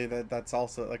 Apparently that's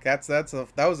also like that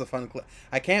was a fun clip.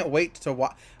 I can't wait to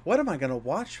watch. What am I gonna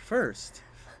watch first?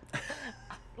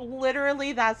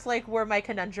 Literally that's like where my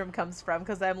conundrum comes from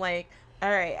because I'm like, all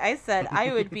right, I said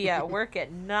I would be at work at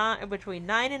between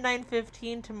 9 and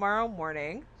 9:15 tomorrow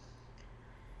morning,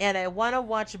 and I want to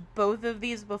watch both of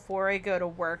these before I go to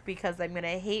work because I'm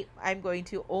going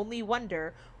to only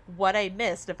wonder what I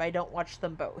missed if I don't watch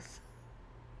them both.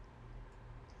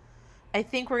 I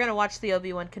think we're gonna watch the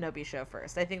Obi-Wan Kenobi show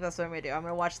first. I think that's what I'm gonna do. I'm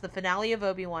gonna watch the finale of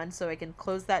Obi-Wan so I can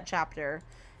close that chapter,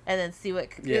 and then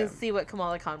Yeah. see what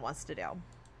Kamala Khan wants to do.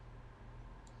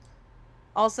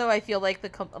 Also, I feel like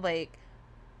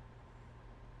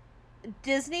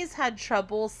Disney's had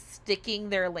trouble sticking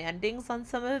their landings on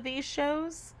some of these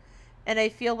shows, and I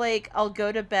feel like I'll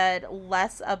go to bed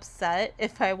less upset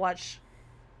if I watch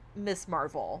Miss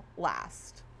Marvel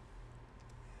last.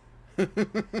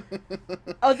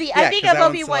 Oh, the Yeah, ending because of that one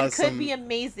Obi-Wan saw could be some.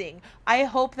 amazing. I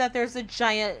hope that there's a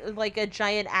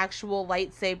giant actual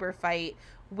lightsaber fight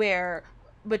where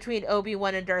between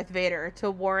Obi-Wan and Darth Vader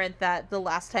to warrant that the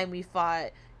last time we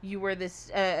fought you were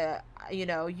this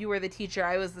you were the teacher,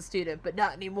 I was the student, but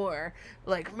not anymore.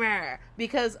 Like meh.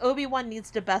 Because Obi-Wan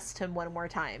needs to best him one more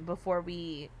time before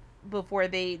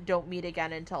they don't meet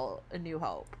again until A New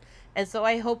Hope. And so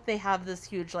I hope they have this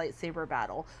huge lightsaber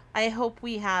battle. I hope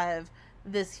we have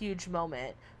this huge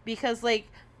moment because like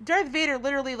Darth Vader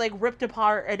literally like ripped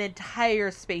apart an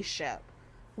entire spaceship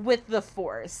with the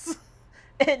Force.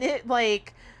 And it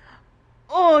like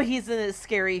oh, he's in a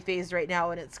scary phase right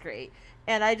now and it's great.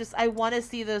 And I want to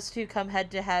see those two come head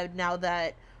to head now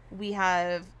that we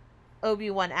have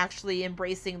Obi-Wan actually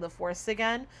embracing the Force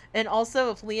again. And also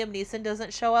if Liam Neeson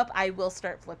doesn't show up, I will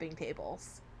start flipping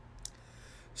tables.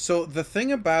 So the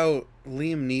thing about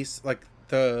Liam Neeson, like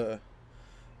I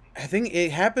think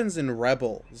it happens in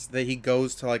Rebels that he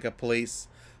goes to like a place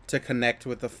to connect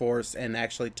with the Force and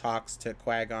actually talks to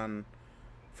Qui-Gon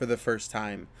for the first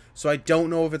time. So I don't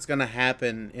know if it's gonna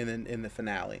happen in the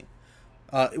finale.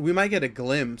 We might get a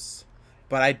glimpse,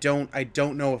 but I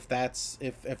don't know if that's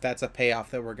a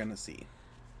payoff that we're gonna see.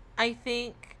 I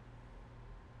think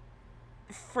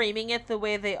framing it the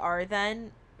way they are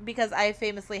then because I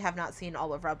famously have not seen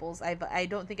all of Rebels. I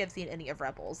don't think I've seen any of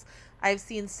Rebels. I've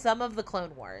seen some of the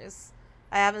Clone Wars.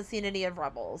 I haven't seen any of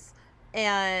Rebels.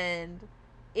 And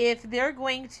if they're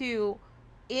going to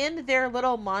in their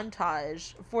little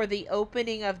montage for the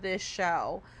opening of this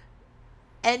show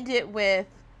end it with,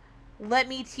 let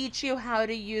me teach you how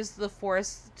to use the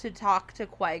Force to talk to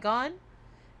Qui-Gon,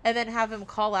 and then have him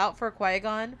call out for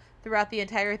Qui-Gon throughout the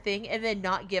entire thing, and then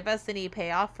not give us any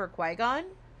payoff for Qui-Gon,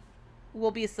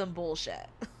 will be some bullshit.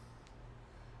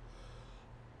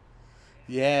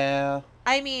 Yeah.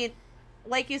 I mean,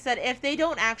 like you said, if they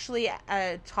don't actually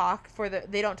they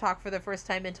don't talk for the first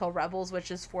time until Rebels,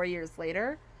 which is 4 years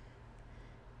later,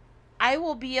 I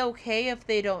will be okay if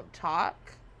they don't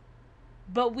talk,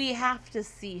 but we have to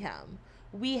see him.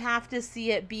 We have to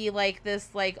see it be like this,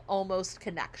 like, almost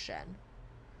connection.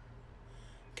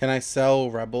 Can I sell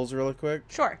Rebels really quick?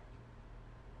 Sure.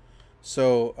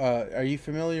 So, are you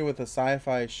familiar with a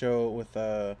sci-fi show with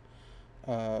a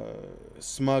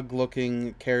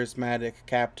smug-looking, charismatic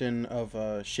captain of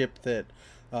a ship that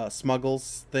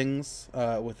smuggles things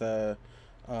with a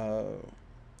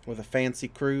fancy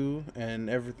crew and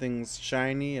everything's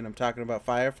shiny? And I'm talking about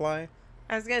Firefly.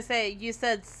 I was gonna say, you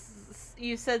said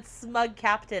smug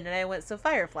captain, and I went, so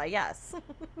Firefly, yes.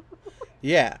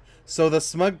 Yeah. So the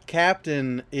smug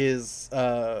captain is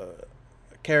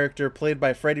character played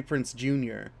by Freddie Prinze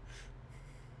Jr.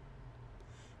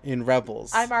 in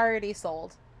Rebels. I'm already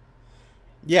sold.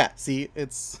 Yeah, see,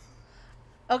 it's...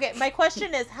 Okay, my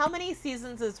question is, how many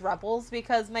seasons is Rebels?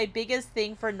 Because my biggest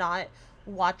thing for not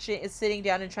watching is sitting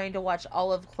down and trying to watch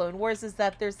all of Clone Wars is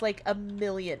that there's like a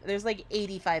million. There's like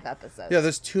 85 episodes. Yeah,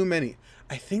 there's too many.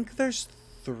 I think there's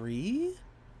 3?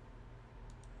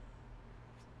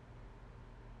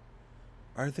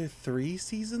 Are there 3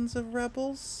 seasons of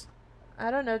Rebels? I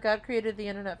don't know. God created the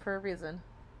internet for a reason.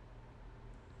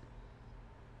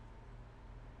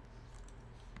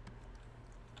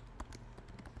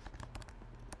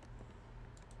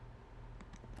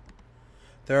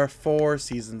 There are 4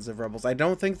 seasons of Rebels. I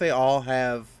don't think they all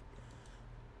have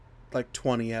like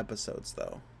 20 episodes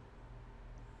though.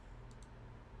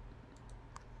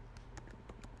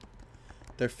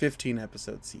 They're 15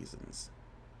 episode seasons.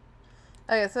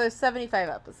 Okay, so there's 75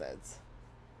 episodes.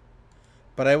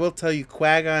 But I will tell you,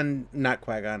 Obi-Wan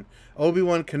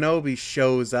Kenobi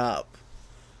shows up.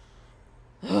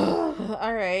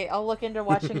 Alright, I'll look into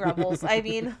watching Rebels. I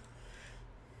mean...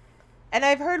 And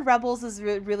I've heard Rebels is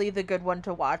really the good one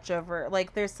to watch over.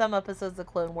 Like, there's some episodes of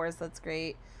Clone Wars that's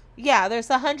great. Yeah, there's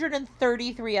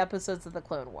 133 episodes of the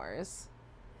Clone Wars.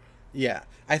 Yeah.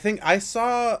 I think I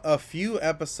saw a few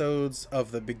episodes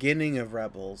of the beginning of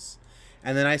Rebels,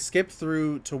 and then I skipped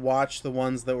through to watch the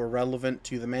ones that were relevant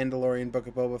to The Mandalorian, Book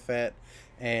of Boba Fett,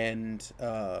 and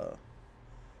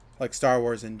like Star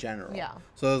Wars in general. Yeah.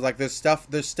 So there's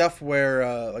stuff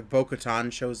where like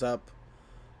Bo-Katan shows up.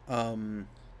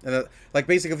 And like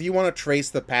basically, if you want to trace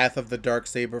the path of the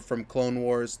Darksaber from Clone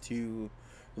Wars to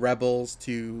Rebels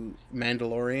to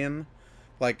Mandalorian,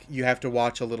 like you have to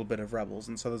watch a little bit of Rebels.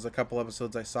 And so there's a couple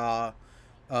episodes I saw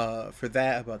for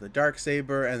that about the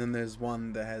Darksaber, and then there's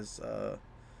one that has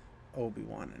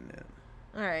Obi-Wan in it.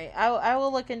 All right, I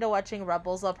will look into watching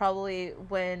Rebels. I'll probably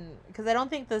because I don't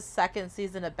think the second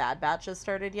season of Bad Batch has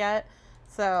started yet.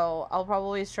 So I'll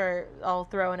probably I'll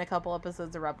throw in a couple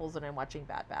episodes of Rebels when I'm watching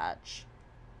Bad Batch.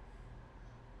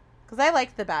 Because I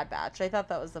liked the Bad Batch. I thought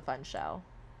that was a fun show.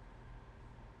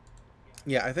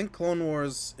 Yeah, I think Clone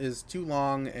Wars is too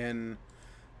long, and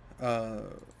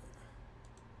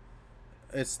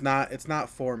it's not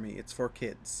for me. It's for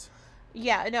kids.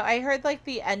 Yeah, no, I heard like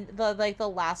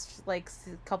the last like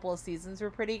couple of seasons were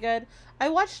pretty good. I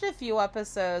watched a few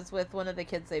episodes with one of the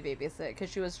kids I babysit because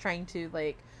she was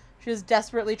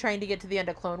desperately trying to get to the end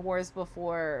of Clone Wars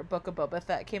before Book of Boba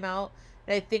Fett came out.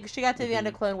 And I think she got to the end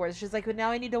of Clone Wars. She's like, well, now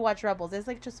I need to watch Rebels. I was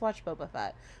like, just watch Boba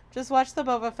Fett. Just watch the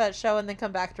Boba Fett show and then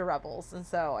come back to Rebels. And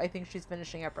so I think she's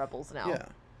finishing up Rebels now. Yeah.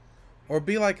 Or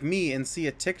be like me and see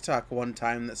a TikTok one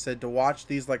time that said to watch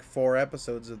these like 4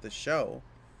 episodes of the show.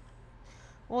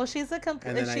 Well, she's a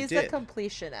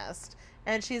completionist.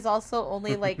 And she's also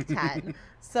only like 10.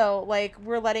 So like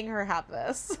we're letting her have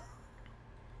this.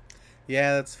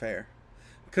 Yeah, that's fair.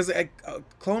 Because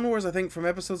Clone Wars, I think from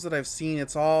episodes that I've seen,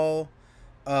 it's all...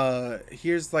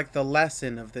 here's like the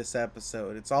lesson of this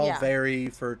episode. It's all very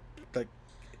for like,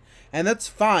 and that's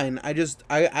fine. I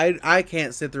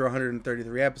can't sit through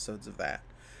 133 episodes of that.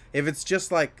 If it's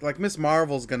just like Miss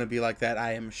Marvel's gonna be like that,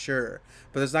 I am sure.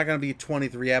 But there's not gonna be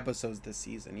 23 episodes this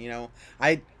season. You know,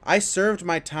 I served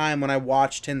my time when I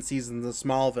watched 10 seasons of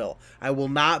Smallville. I will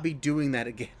not be doing that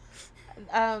again.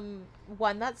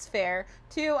 One, that's fair.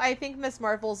 2, I think Miss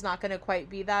Marvel's not gonna quite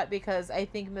be that because I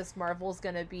think Miss Marvel's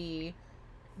gonna be.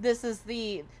 This is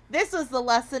the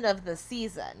lesson of the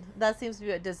season. That seems to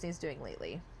be what Disney's doing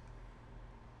lately.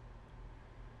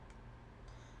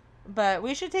 But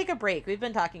we should take a break. We've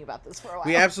been talking about this for a while.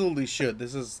 We absolutely should.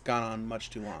 This has gone on much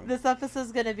too long. This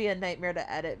episode's going to be a nightmare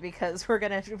to edit because we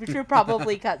should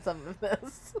probably cut some of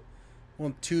this.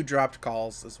 Well, 2 dropped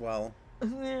calls as well.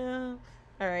 Yeah.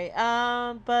 All right.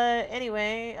 But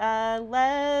anyway,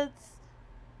 let's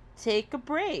take a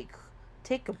break.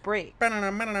 Take a break. Oh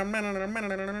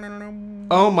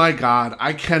my God,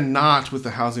 I cannot with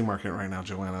the housing market right now,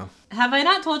 Joanna. Have I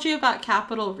not told you about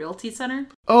Capital Realty Center?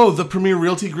 Oh, the premier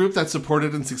realty group that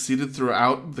supported and succeeded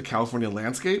throughout the California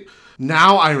landscape?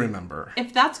 Now I remember.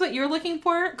 If that's what you're looking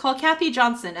for, call Kathy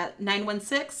Johnson at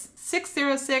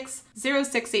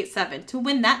 916-606-0687 to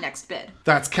win that next bid.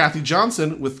 That's Kathy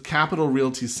Johnson with Capital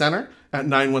Realty Center at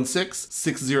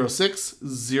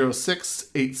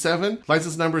 916-606-0687.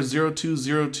 License number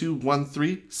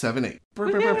 02021378.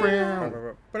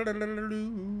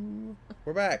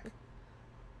 We're back.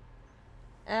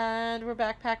 And we're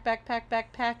back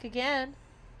again.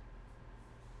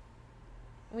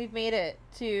 We've made it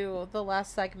to the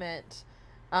last segment.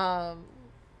 Sorry,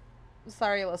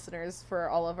 listeners, for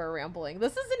all of our rambling.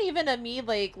 This isn't even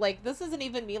this isn't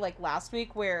even me like last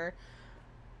week where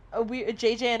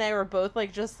JJ and I were both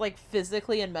just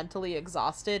physically and mentally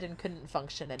exhausted and couldn't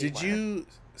function anymore. Did you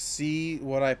see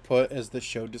what I put as the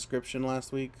show description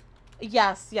last week?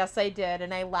 Yes, I did,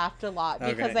 and I laughed a lot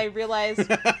because Okay. I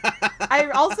realized I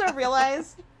also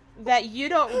realized that you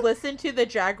don't listen to the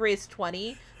Drag Race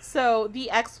 20, so the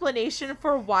explanation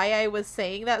for why I was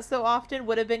saying that so often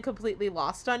would have been completely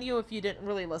lost on you if you didn't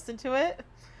really listen to it.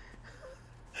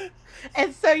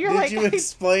 And so you're Did you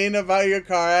explain about your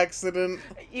car accident?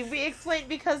 We explained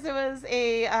because it was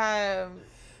a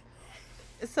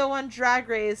so on Drag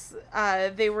Race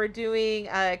they were doing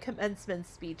commencement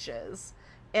speeches.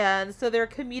 And so they're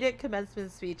comedic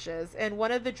commencement speeches, and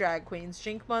one of the drag queens,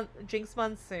 Jinx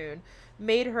Monsoon,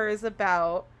 made hers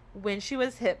about when she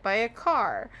was hit by a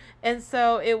car. And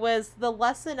so the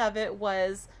lesson of it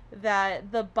was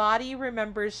that the body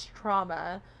remembers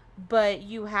trauma, but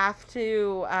you have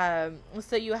to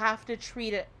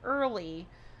treat it early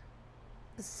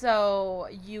so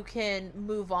you can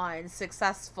move on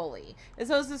successfully. And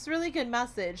so it's this really good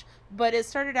message, but it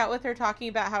started out with her talking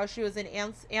about how she was in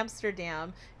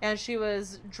Amsterdam and she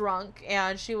was drunk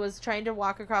and she was trying to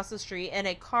walk across the street and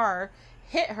a car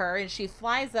hit her and she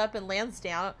flies up and lands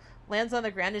on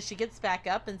the ground, and she gets back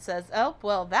up and says, oh,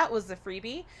 well, that was a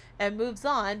freebie, and moves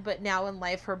on. But now in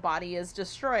life, her body is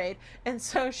destroyed. And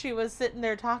so she was sitting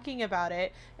there talking about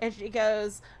it, and she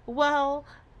goes, well,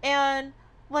 and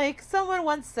someone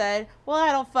once said, well,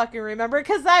 I don't fucking remember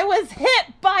because I was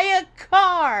hit by a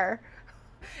car.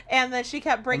 And then she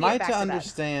kept bringing it back to that.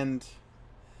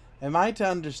 Am I to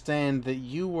understand that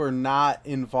you were not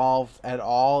involved at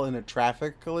all in a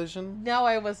traffic collision? No,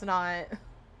 I was not.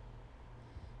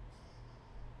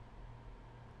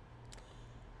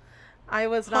 I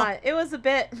was not. It was a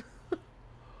bit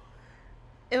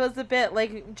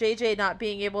like JJ not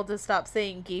being able to stop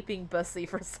saying gaping bussy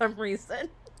for some reason.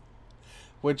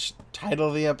 Which title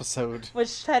of the episode?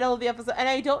 And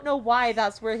I don't know why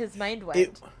that's where his mind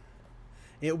went.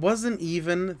 It wasn't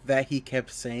even that he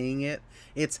kept saying it.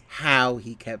 It's how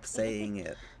he kept saying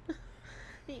it.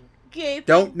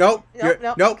 Gaping. Nope,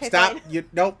 okay, stop. Fine.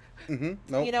 Nope. You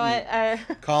know what?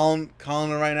 Calling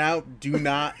her right now. Do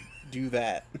not do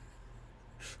that.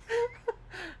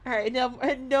 All right,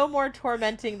 no more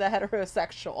tormenting the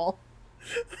heterosexual.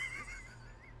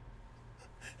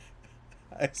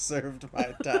 I served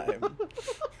my time.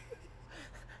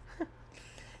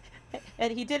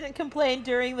 And he didn't complain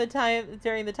during the time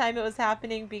it was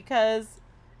happening because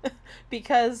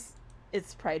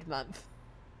it's Pride Month.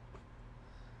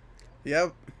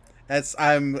 Yep.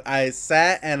 I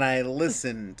sat and I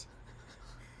listened.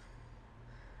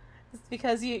 It's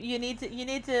because you need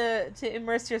to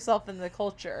immerse yourself in the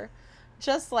culture.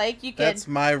 Just like you can. That's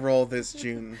my role this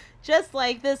June. Just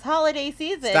like this holiday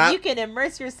season, Stop. You can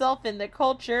immerse yourself in the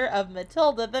culture of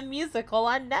Matilda the musical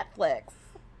on Netflix.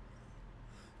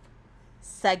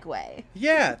 Segue.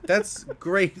 Yeah, that's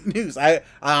great news. I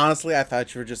honestly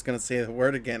thought you were just gonna say the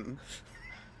word again.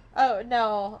 Oh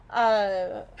no,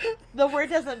 the word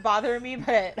doesn't bother me,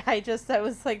 but I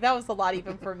was like, that was a lot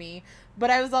even for me. But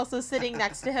I was also sitting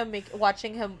next to him,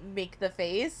 watching him make the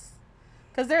face.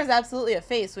 Because there's absolutely a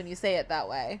face when you say it that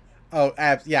way. Oh,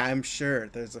 yeah, I'm sure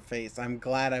there's a face. I'm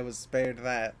glad I was spared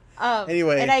that.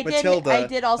 Anyway, and I Matilda,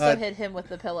 did also hit him with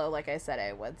the pillow like I said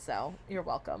I would, so you're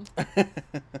welcome.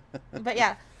 But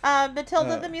yeah,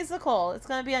 Matilda the musical. It's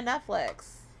going to be on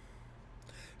Netflix.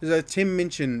 Tim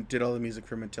Minchin did all the music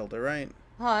for Matilda, right?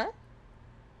 Huh?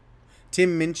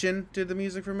 Tim Minchin did the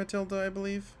music for Matilda, I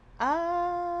believe.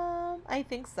 I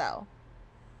think so.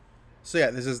 So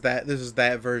yeah, this is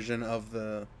that version of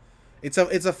the. It's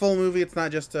a full movie. It's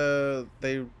not just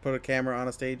they put a camera on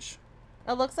a stage.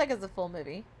 It looks like it's a full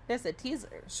movie. There's a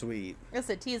teaser. Sweet. It's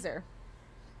a teaser.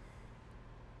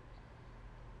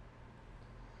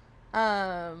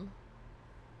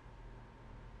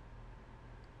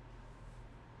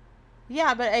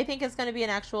 Yeah, but I think it's gonna be an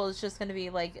actual. It's just gonna be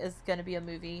like it's gonna be a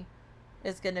movie.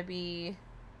 It's gonna be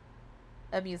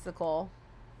a musical,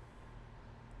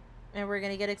 and we're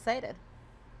gonna get excited.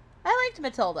 I liked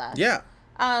Matilda. Yeah.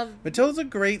 Um, Matilda's a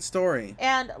great story.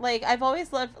 and like I've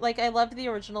always loved, like I loved the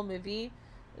original movie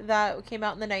that came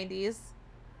out in the '90s.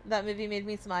 That movie made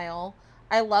me smile.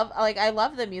 I love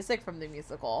the music from the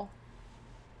musical.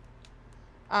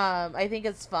 I think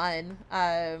it's fun.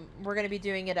 We're gonna be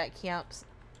doing it at camps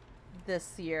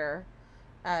this year,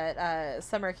 at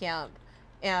summer camp,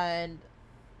 and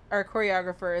our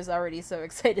choreographer is already so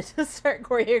excited to start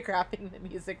choreographing the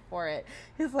music for it.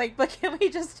 He's like, "But can we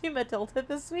just do Matilda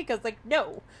this week?" I was like,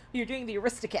 "No, you're doing the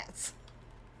Aristocats."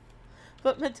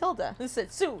 But Matilda, who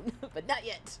said soon, but not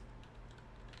yet.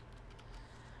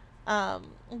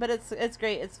 But it's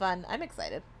great. It's fun. I'm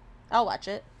excited. I'll watch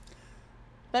it,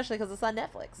 especially because it's on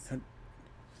Netflix.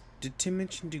 Did Tim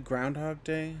Minchin do Groundhog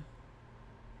Day?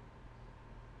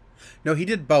 No, he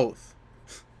did both.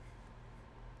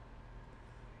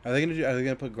 Are they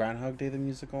gonna put Groundhog Day the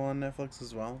musical on Netflix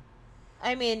as well?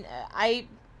 I mean, I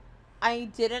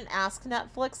didn't ask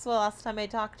Netflix the last time I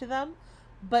talked to them,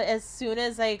 but as soon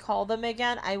as I call them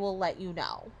again, I will let you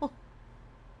know. All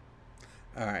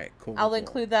right, cool. I'll cool.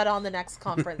 include that on the next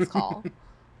conference call.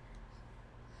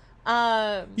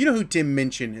 You know who Tim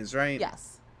Minchin is, right?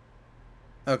 Yes.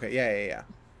 Okay, yeah.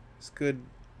 It's good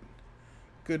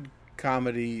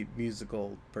comedy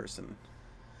musical person.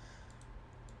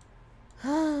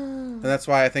 And that's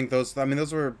why I think those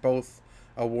were both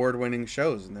award-winning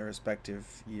shows in their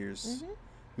respective years. Mm-hmm.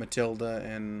 Matilda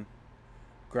and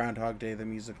Groundhog Day the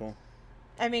musical.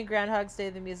 I mean, Groundhog's Day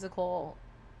the musical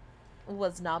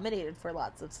was nominated for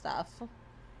lots of stuff.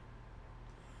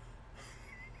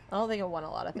 I don't think it won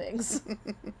a lot of things.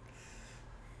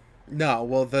 No,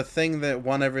 well, the thing that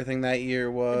won everything that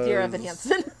year was Dear Evan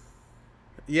Hansen.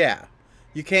 Yeah,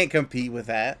 you can't compete with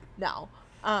that. No.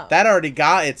 That already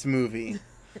got its movie,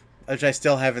 which I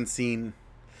still haven't seen.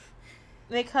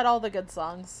 They cut all the good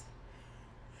songs.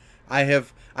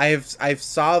 I've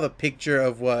saw the picture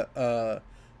of what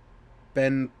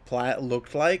Ben Platt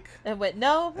looked like, And went,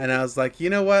 no. and I was like, you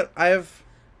know what? I have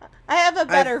a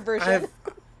better version.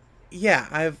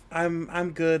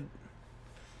 I'm good.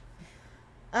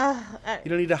 Uh, You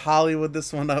don't need to Hollywood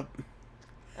this one up.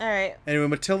 all right. Anyway,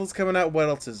 Matilda's coming out. What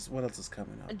else is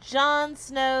coming out? Jon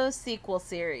Snow sequel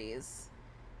series.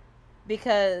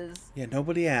 Because, Yeah,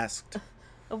 nobody asked.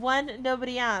 1,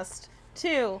 nobody asked.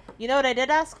 2, you know what I did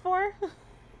ask for?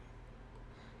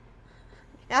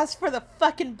 Asked for the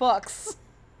fucking books.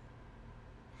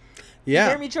 You Yeah.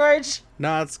 hear me, George?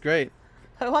 No, it's great.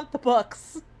 I want the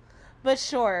books. But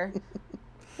sure.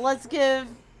 Let's give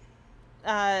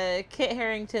Kit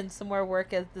Harington some more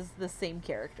work as the same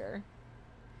character.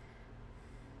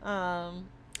 I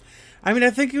mean, I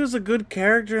think he was a good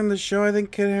character in the show. I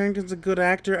think Kit Harington's a good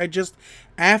actor. I just,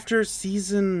 after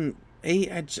season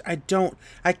 8,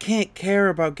 I can't care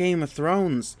about Game of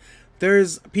Thrones.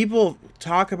 People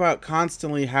talk about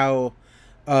constantly how,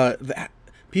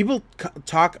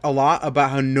 talk a lot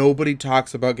about how nobody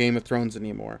talks about Game of Thrones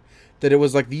anymore. That it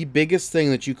was like the biggest thing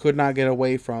that you could not get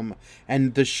away from.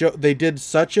 And the show, they did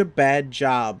such a bad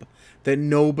job that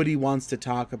nobody wants to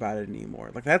talk about it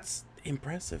anymore. Like, that's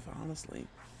impressive, honestly.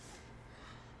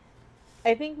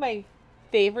 I think my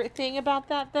favorite thing about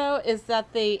that, though, is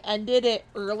that they ended it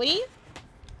early.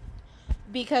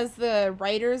 Because the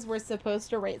writers were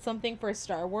supposed to write something for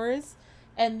Star Wars.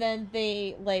 And then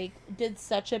they, did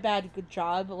such a good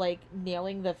job,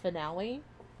 nailing the finale.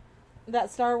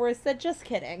 That Star Wars said, just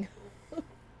kidding.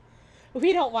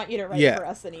 We don't want you to write for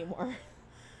us anymore.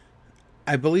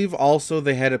 I believe also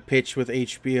they had a pitch with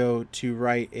HBO to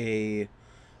write a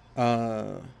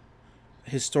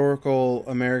historical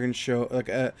American show, like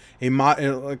a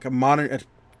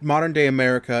modern day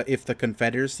America if the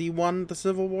Confederacy won the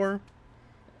Civil War,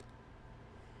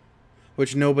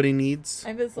 which nobody needs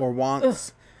or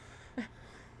wants.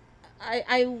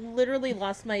 I literally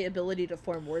lost my ability to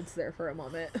form words there for a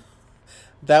moment.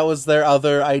 That was their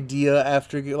other idea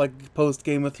after, post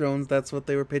Game of Thrones. That's what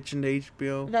they were pitching to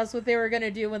HBO. That's what they were going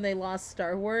to do when they lost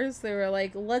Star Wars. They were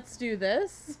like, let's do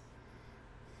this.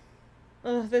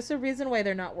 There's a reason why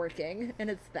they're not working, and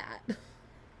it's that.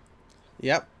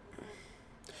 Yep.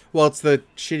 Well, it's the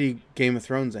shitty Game of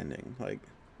Thrones ending.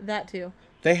 That too.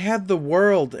 They had the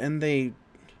world, and they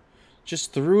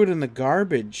just threw it in the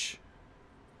garbage.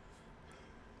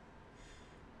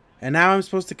 And now I'm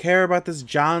supposed to care about this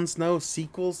Jon Snow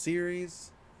sequel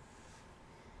series?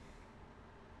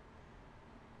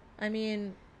 I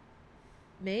mean,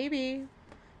 maybe.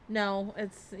 No,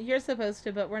 you're supposed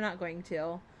to, but we're not going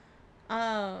to.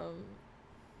 Um,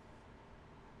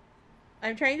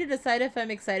 I'm trying to decide if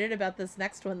I'm excited about this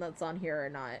next one that's on here or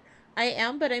not. I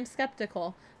am, but I'm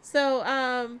skeptical.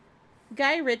 So,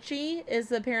 Guy Ritchie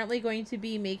is apparently going to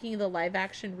be making the live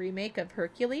action remake of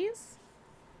Hercules.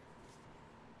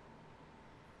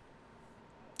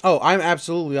 Oh, I'm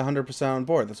absolutely 100% on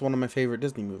board. That's one of my favorite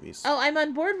Disney movies. Oh, I'm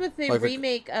on board with the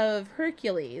remake of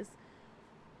Hercules.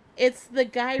 It's the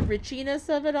Guy Ritchie-ness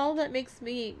of it all that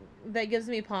gives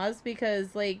me pause,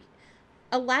 because, like,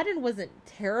 Aladdin wasn't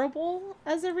terrible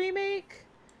as a remake,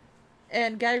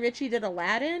 and Guy Ritchie did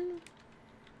Aladdin,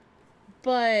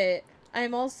 but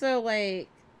I'm also like,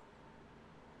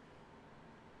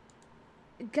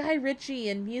 Guy Ritchie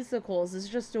and musicals is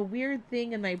just a weird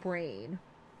thing in my brain.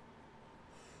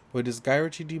 Wait, does Guy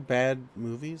Ritchie do bad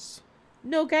movies?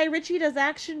 No, Guy Ritchie does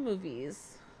action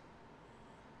movies.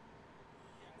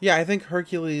 Yeah, I think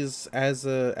Hercules as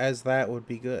that would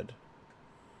be good.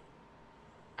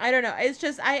 I don't know. It's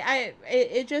just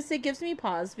it gives me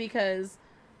pause, because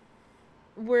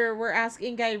we're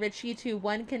asking Guy Ritchie to,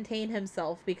 one, contain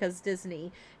himself because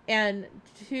Disney, and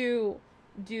two,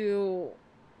 do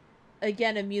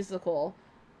again a musical.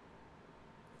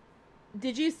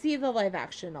 Did you see the live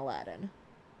action Aladdin?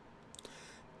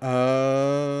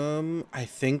 I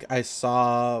think I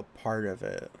saw part of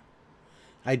it.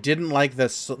 I didn't like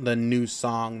the new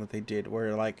song that they did,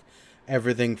 where like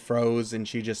everything froze and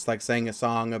she just like sang a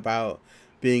song about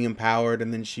being empowered,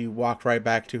 and then she walked right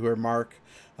back to her mark,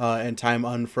 and time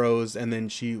unfroze, and then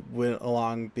she went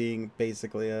along being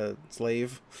basically a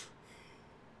slave.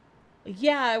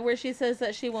 Yeah, where she says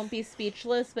that she won't be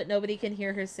speechless, but nobody can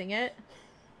hear her sing it.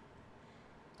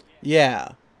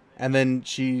 Yeah, and then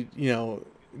she,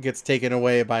 gets taken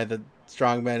away by the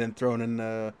strongmen and thrown in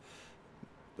a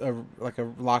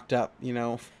locked up,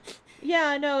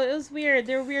 Yeah, no, it was weird.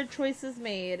 There were weird choices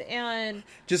made, and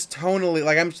just tonally,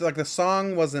 like, I'm just, like, the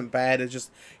song wasn't bad.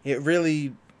 It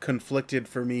really conflicted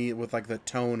for me with like the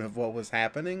tone of what was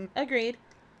happening. agreed.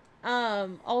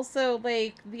 Also,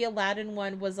 like, the Aladdin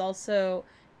one was also,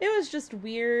 it was just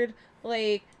weird.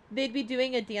 Like, they'd be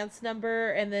doing a dance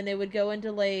number and then it would go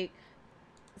into like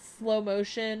slow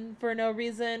motion for no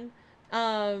reason.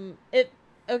 It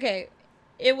okay.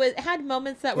 It had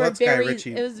moments that Well, were that's very. Guy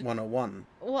Ritchie It was 101.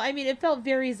 well. I mean, it felt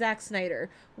very Zack Snyder.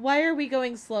 Why are we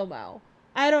going slow mo?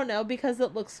 I don't know, because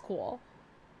it looks cool.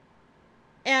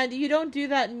 And you don't do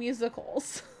that in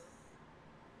musicals.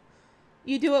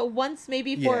 You do it once,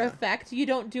 maybe for effect. You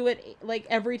don't do it like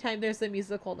every time there's a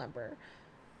musical number.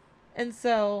 And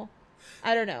so,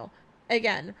 I don't know.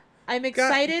 Again, I'm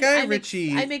excited. Guy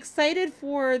Ritchie. I'm excited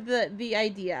for the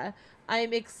idea.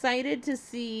 I'm excited to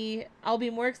see. I'll be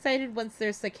more excited once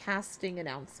there's the casting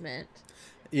announcement.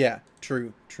 Yeah,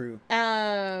 true.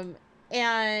 And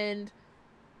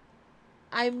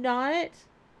I'm not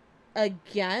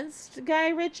against Guy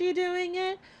Ritchie doing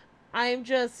it. I'm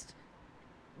just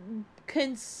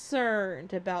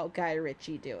concerned about Guy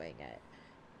Ritchie doing it,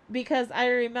 because I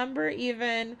remember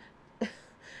even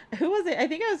who was it? I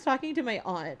think I was talking to my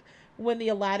aunt when the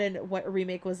Aladdin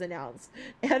remake was announced,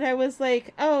 and I was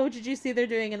like, "Oh, did you see they're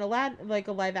doing an Aladdin, like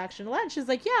a live action Aladdin?" She's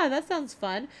like, "Yeah, that sounds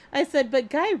fun." I said, "But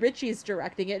Guy Ritchie's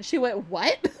directing it." And she went,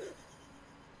 "What?"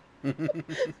 Because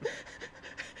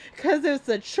it's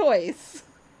a choice.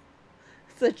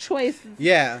 It's a choice.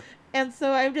 Yeah. And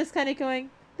so I'm just kind of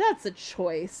going, that's a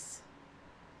choice.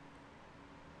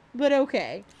 But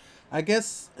okay. I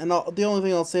guess, and the only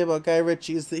thing I'll say about Guy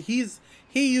Ritchie is that he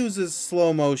uses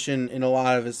slow motion in a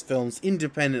lot of his films,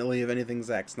 independently of anything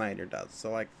Zack Snyder does.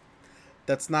 So, like,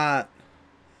 that's not...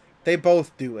 They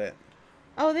both do it.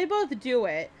 Oh, they both do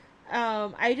it.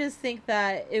 I just think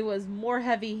that it was more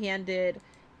heavy-handed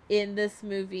in this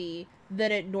movie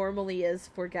than it normally is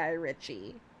for Guy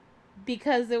Ritchie.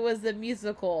 Because it was a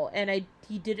musical, and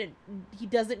he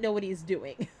doesn't know what he's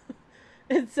doing.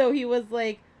 And so he was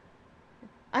like,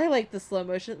 I like the slow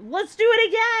motion. Let's do it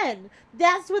again.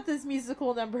 That's what this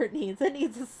musical number needs. It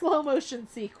needs a slow motion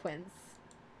sequence.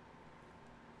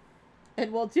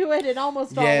 And we'll do it in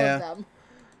almost all of them.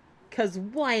 Because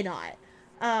why not?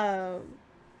 So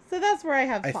that's where I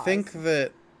have pause. I think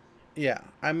that, yeah.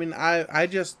 I mean,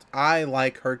 I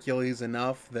like Hercules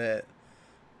enough that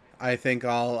I think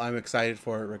I'm excited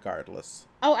for it regardless.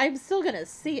 Oh, I'm still going to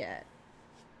see it.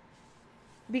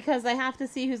 Because I have to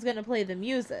see who's going to play the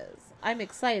muses. I'm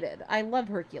excited. I love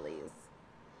Hercules.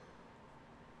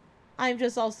 I'm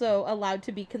just also allowed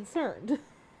to be concerned.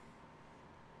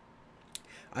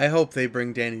 I hope they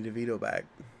bring Danny DeVito back.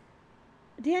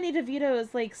 Danny DeVito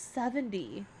is like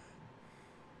 70.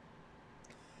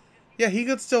 Yeah, he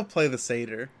could still play the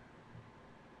satyr.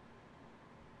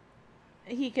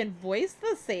 He can voice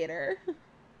the satyr.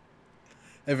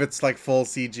 If it's like full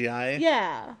CGI.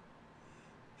 Yeah.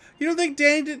 You don't think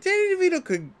Danny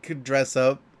DeVito could dress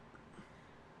up?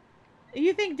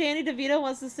 You think Danny DeVito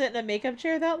wants to sit in a makeup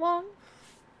chair that long?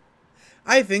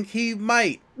 I think he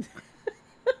might.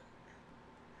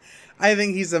 I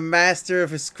think he's a master of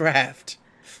his craft.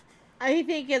 I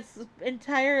think it's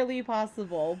entirely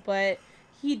possible, but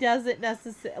he doesn't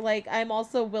necessarily... Like, I'm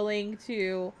also willing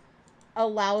to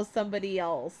allow somebody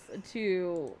else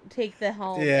to take the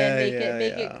helm and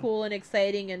make it cool and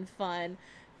exciting and fun.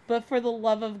 But for the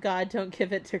love of God, don't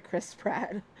give it to Chris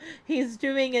Pratt. He's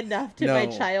doing enough to my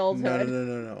childhood.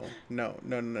 No.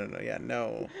 Yeah,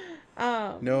 no.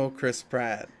 Um, No Chris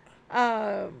Pratt.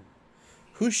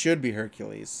 Who should be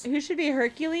Hercules? Who should be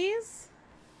Hercules?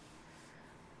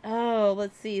 Oh,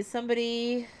 let's see.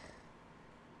 Somebody...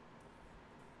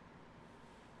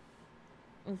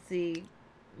 Let's see.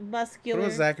 Muscular. What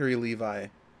about Zachary Levi?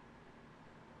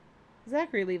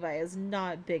 Zachary Levi is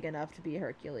not big enough to be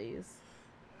Hercules.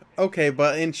 Okay,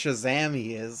 but in Shazam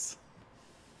he is.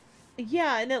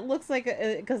 Yeah, and it looks like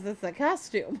because it's a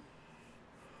costume.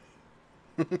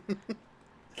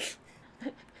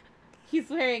 He's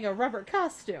wearing a rubber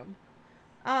costume.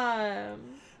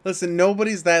 Listen,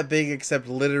 nobody's that big except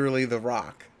literally The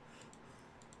Rock.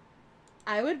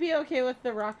 I would be okay with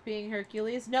The Rock being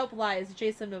Hercules. Nope, lies.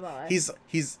 Jason Momoa.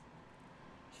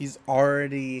 He's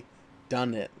already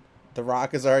done it. The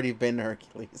Rock has already been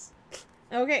Hercules.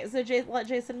 Okay, so let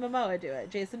Jason Momoa do it.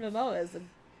 Jason Momoa is a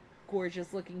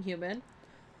gorgeous-looking human.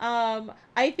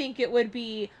 I think it would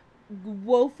be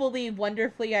woefully,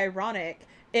 wonderfully ironic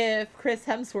if Chris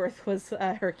Hemsworth was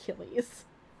Hercules.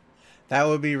 That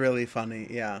would be really funny,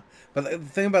 yeah. But the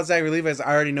thing about Zachary Levi is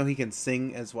I already know he can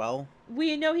sing as well.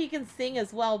 We know he can sing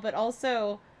as well, but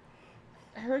also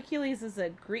Hercules is a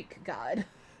Greek god.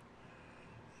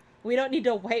 We don't need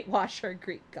to whitewash our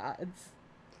Greek gods.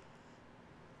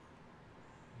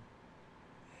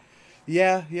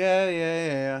 Yeah.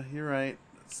 You're right.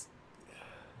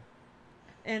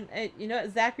 And you know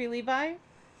what? Zachary Levi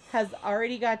has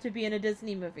already got to be in a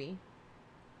Disney movie.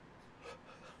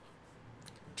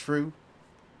 True.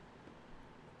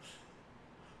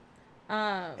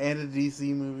 And a DC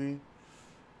movie.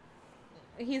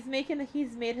 He's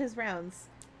made his rounds.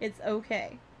 It's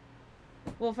okay.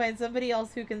 We'll find somebody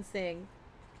else who can sing,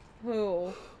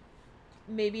 who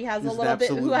maybe has Who's a little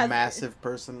bit massive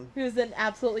person. Who's an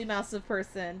absolutely massive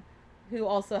person, who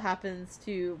also happens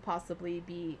to possibly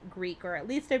be Greek or at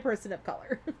least a person of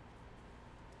color.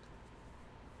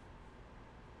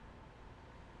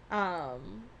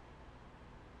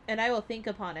 And I will think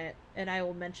upon it, and I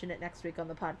will mention it next week on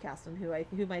the podcast on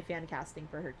who my fan casting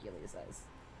for Hercules is.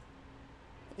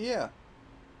 Yeah.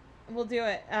 We'll do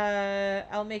it.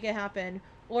 I'll make it happen.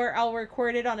 Or I'll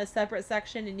record it on a separate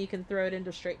section and you can throw it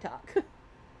into Straight Talk.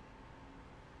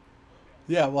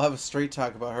 Yeah, we'll have a straight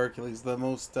talk about Hercules, the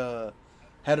most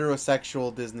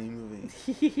heterosexual Disney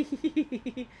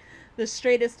movie. The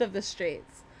straightest of the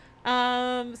straights.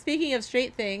 Speaking of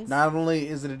straight things. Not only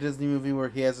is it a Disney movie where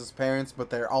he has his parents, but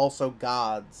they're also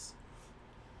gods.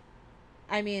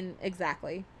 I mean,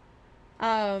 exactly.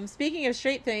 Speaking of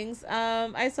straight things,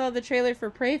 I saw the trailer for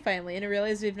Prey finally, and I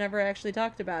realized we've never actually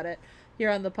talked about it here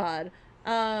on the pod.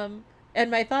 And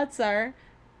my thoughts are,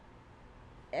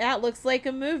 that looks like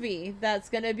a movie that's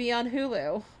gonna be on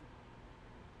Hulu.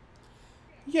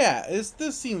 Yeah,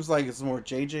 this seems like it's more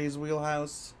JJ's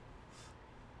wheelhouse.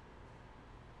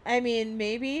 I mean,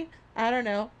 maybe. I don't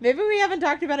know. Maybe we haven't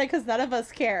talked about it because none of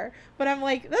us care. But I'm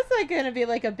like, that's not gonna be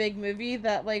like a big movie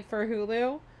that like for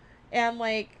Hulu, and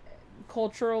like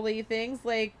culturally things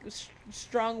like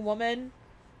strong woman,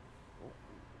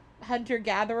 hunter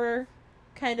gatherer,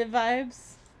 kind of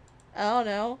vibes. I don't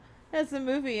know. That's a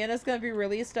movie and it's gonna be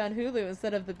released on Hulu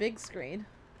instead of the big screen.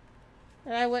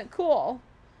 And I went, cool.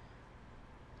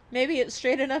 Maybe it's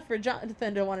straight enough for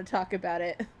Jonathan to want to talk about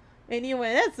it. And you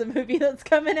went, that's a movie that's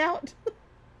coming out.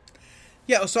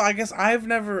 Yeah, so I guess I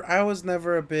was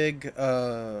never a big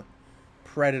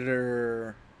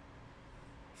Predator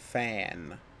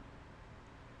fan.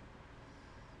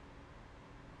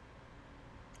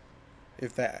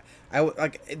 If that,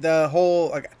 like the whole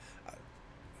like,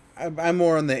 I'm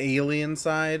more on the Alien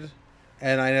side,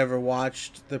 and I never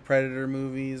watched the Predator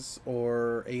movies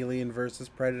or Alien versus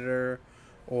Predator,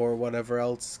 or whatever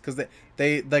else, because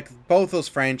they like both those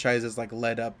franchises like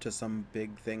led up to some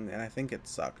big thing, and I think it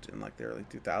sucked in like the early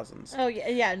 2000s. Oh yeah,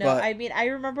 yeah. No, But I mean, I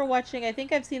remember watching. I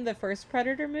think I've seen the first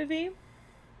Predator movie,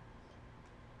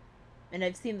 and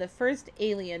I've seen the first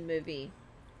Alien movie,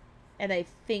 and I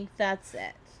think that's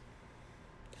it.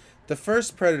 the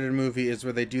first Predator movie is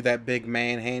where they do that big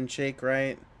man handshake,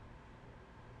 right?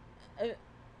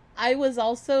 I was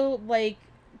also like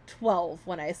 12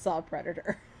 when I saw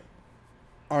Predator.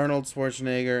 Arnold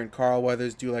Schwarzenegger and Carl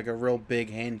Weathers do like a real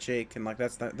big handshake, and like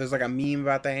there's like a meme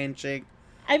about the handshake.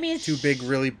 I mean, Two big,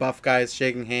 really buff guys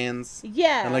shaking hands.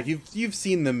 Yeah. And like you've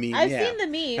seen the meme. I've yeah. seen the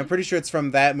meme. I'm pretty sure it's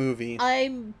from that movie.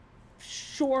 I'm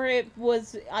sure it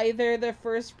was either the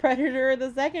first Predator or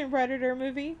the second Predator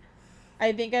movie.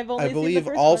 I think I've only seen the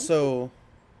first one.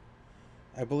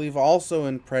 I believe also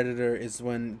in Predator is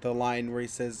when the line where he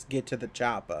says, "Get to the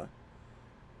chopper."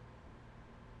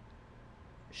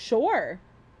 Sure.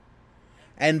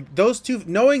 And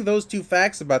knowing those two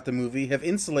facts about the movie have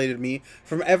insulated me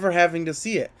from ever having to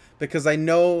see it, because I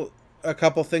know a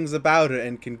couple things about it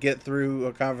and can get through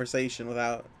a conversation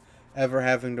without ever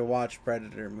having to watch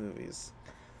Predator movies.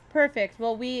 Perfect.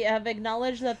 Well, we have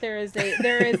acknowledged that there is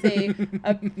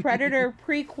a Predator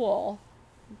prequel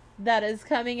that is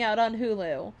coming out on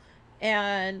Hulu,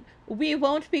 and we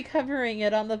won't be covering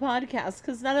it on the podcast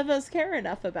because none of us care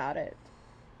enough about it.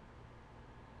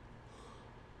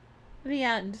 The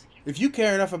end. If you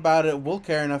care enough about it, we'll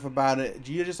care enough about it.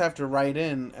 You just have to write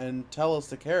in and tell us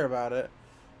to care about it.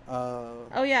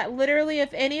 Oh yeah, literally,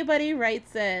 if anybody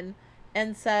writes in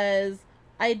and says,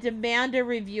 "I demand a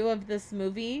review of this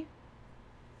movie,"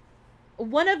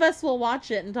 one of us will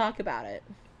watch it and talk about it.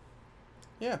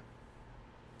 Yeah.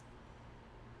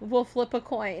 We'll flip a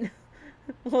coin.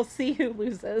 We'll see who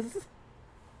loses.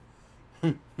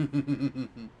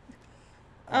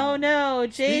 Oh no,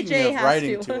 JJ has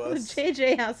to.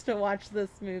 JJ has to watch this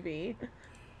movie.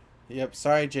 Yep,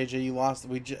 sorry JJ, you lost.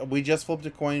 We just flipped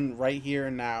a coin right here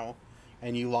and now,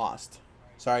 and you lost.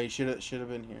 Sorry, you should have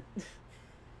been here.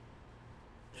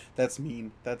 That's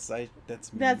mean. That's mean.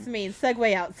 That's mean.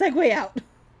 Segue out. Segue out.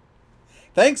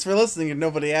 Thanks for listening to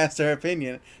Nobody Asked Our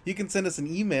Opinion. You can send us an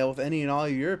email with any and all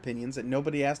of your opinions at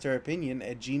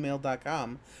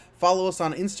nobodyaskoutopinion@gmail.com. Follow us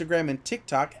on Instagram and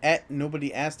TikTok at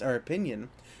Nobody Asked Our Opinion.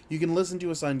 You can listen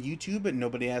to us on YouTube at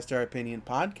Nobody Asked Our Opinion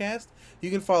Podcast.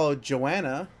 You can follow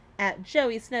Joanna at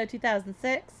Joey Snow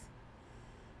 2006.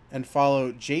 And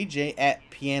follow JJ at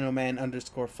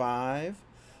PianoMan_5.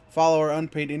 Follow our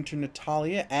unpaid intern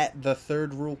Natalia at The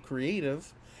Third Rule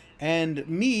Creative. And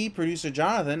me, producer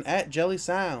Jonathan, at Jelly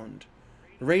Sound.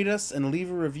 Rate us and leave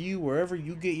a review wherever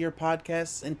you get your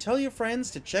podcasts, and tell your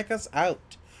friends to check us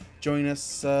out. Join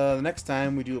us the next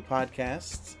time we do a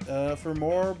podcast for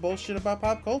more bullshit about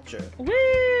pop culture.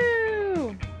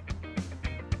 Woo!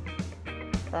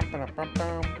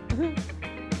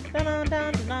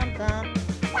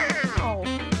 Wow!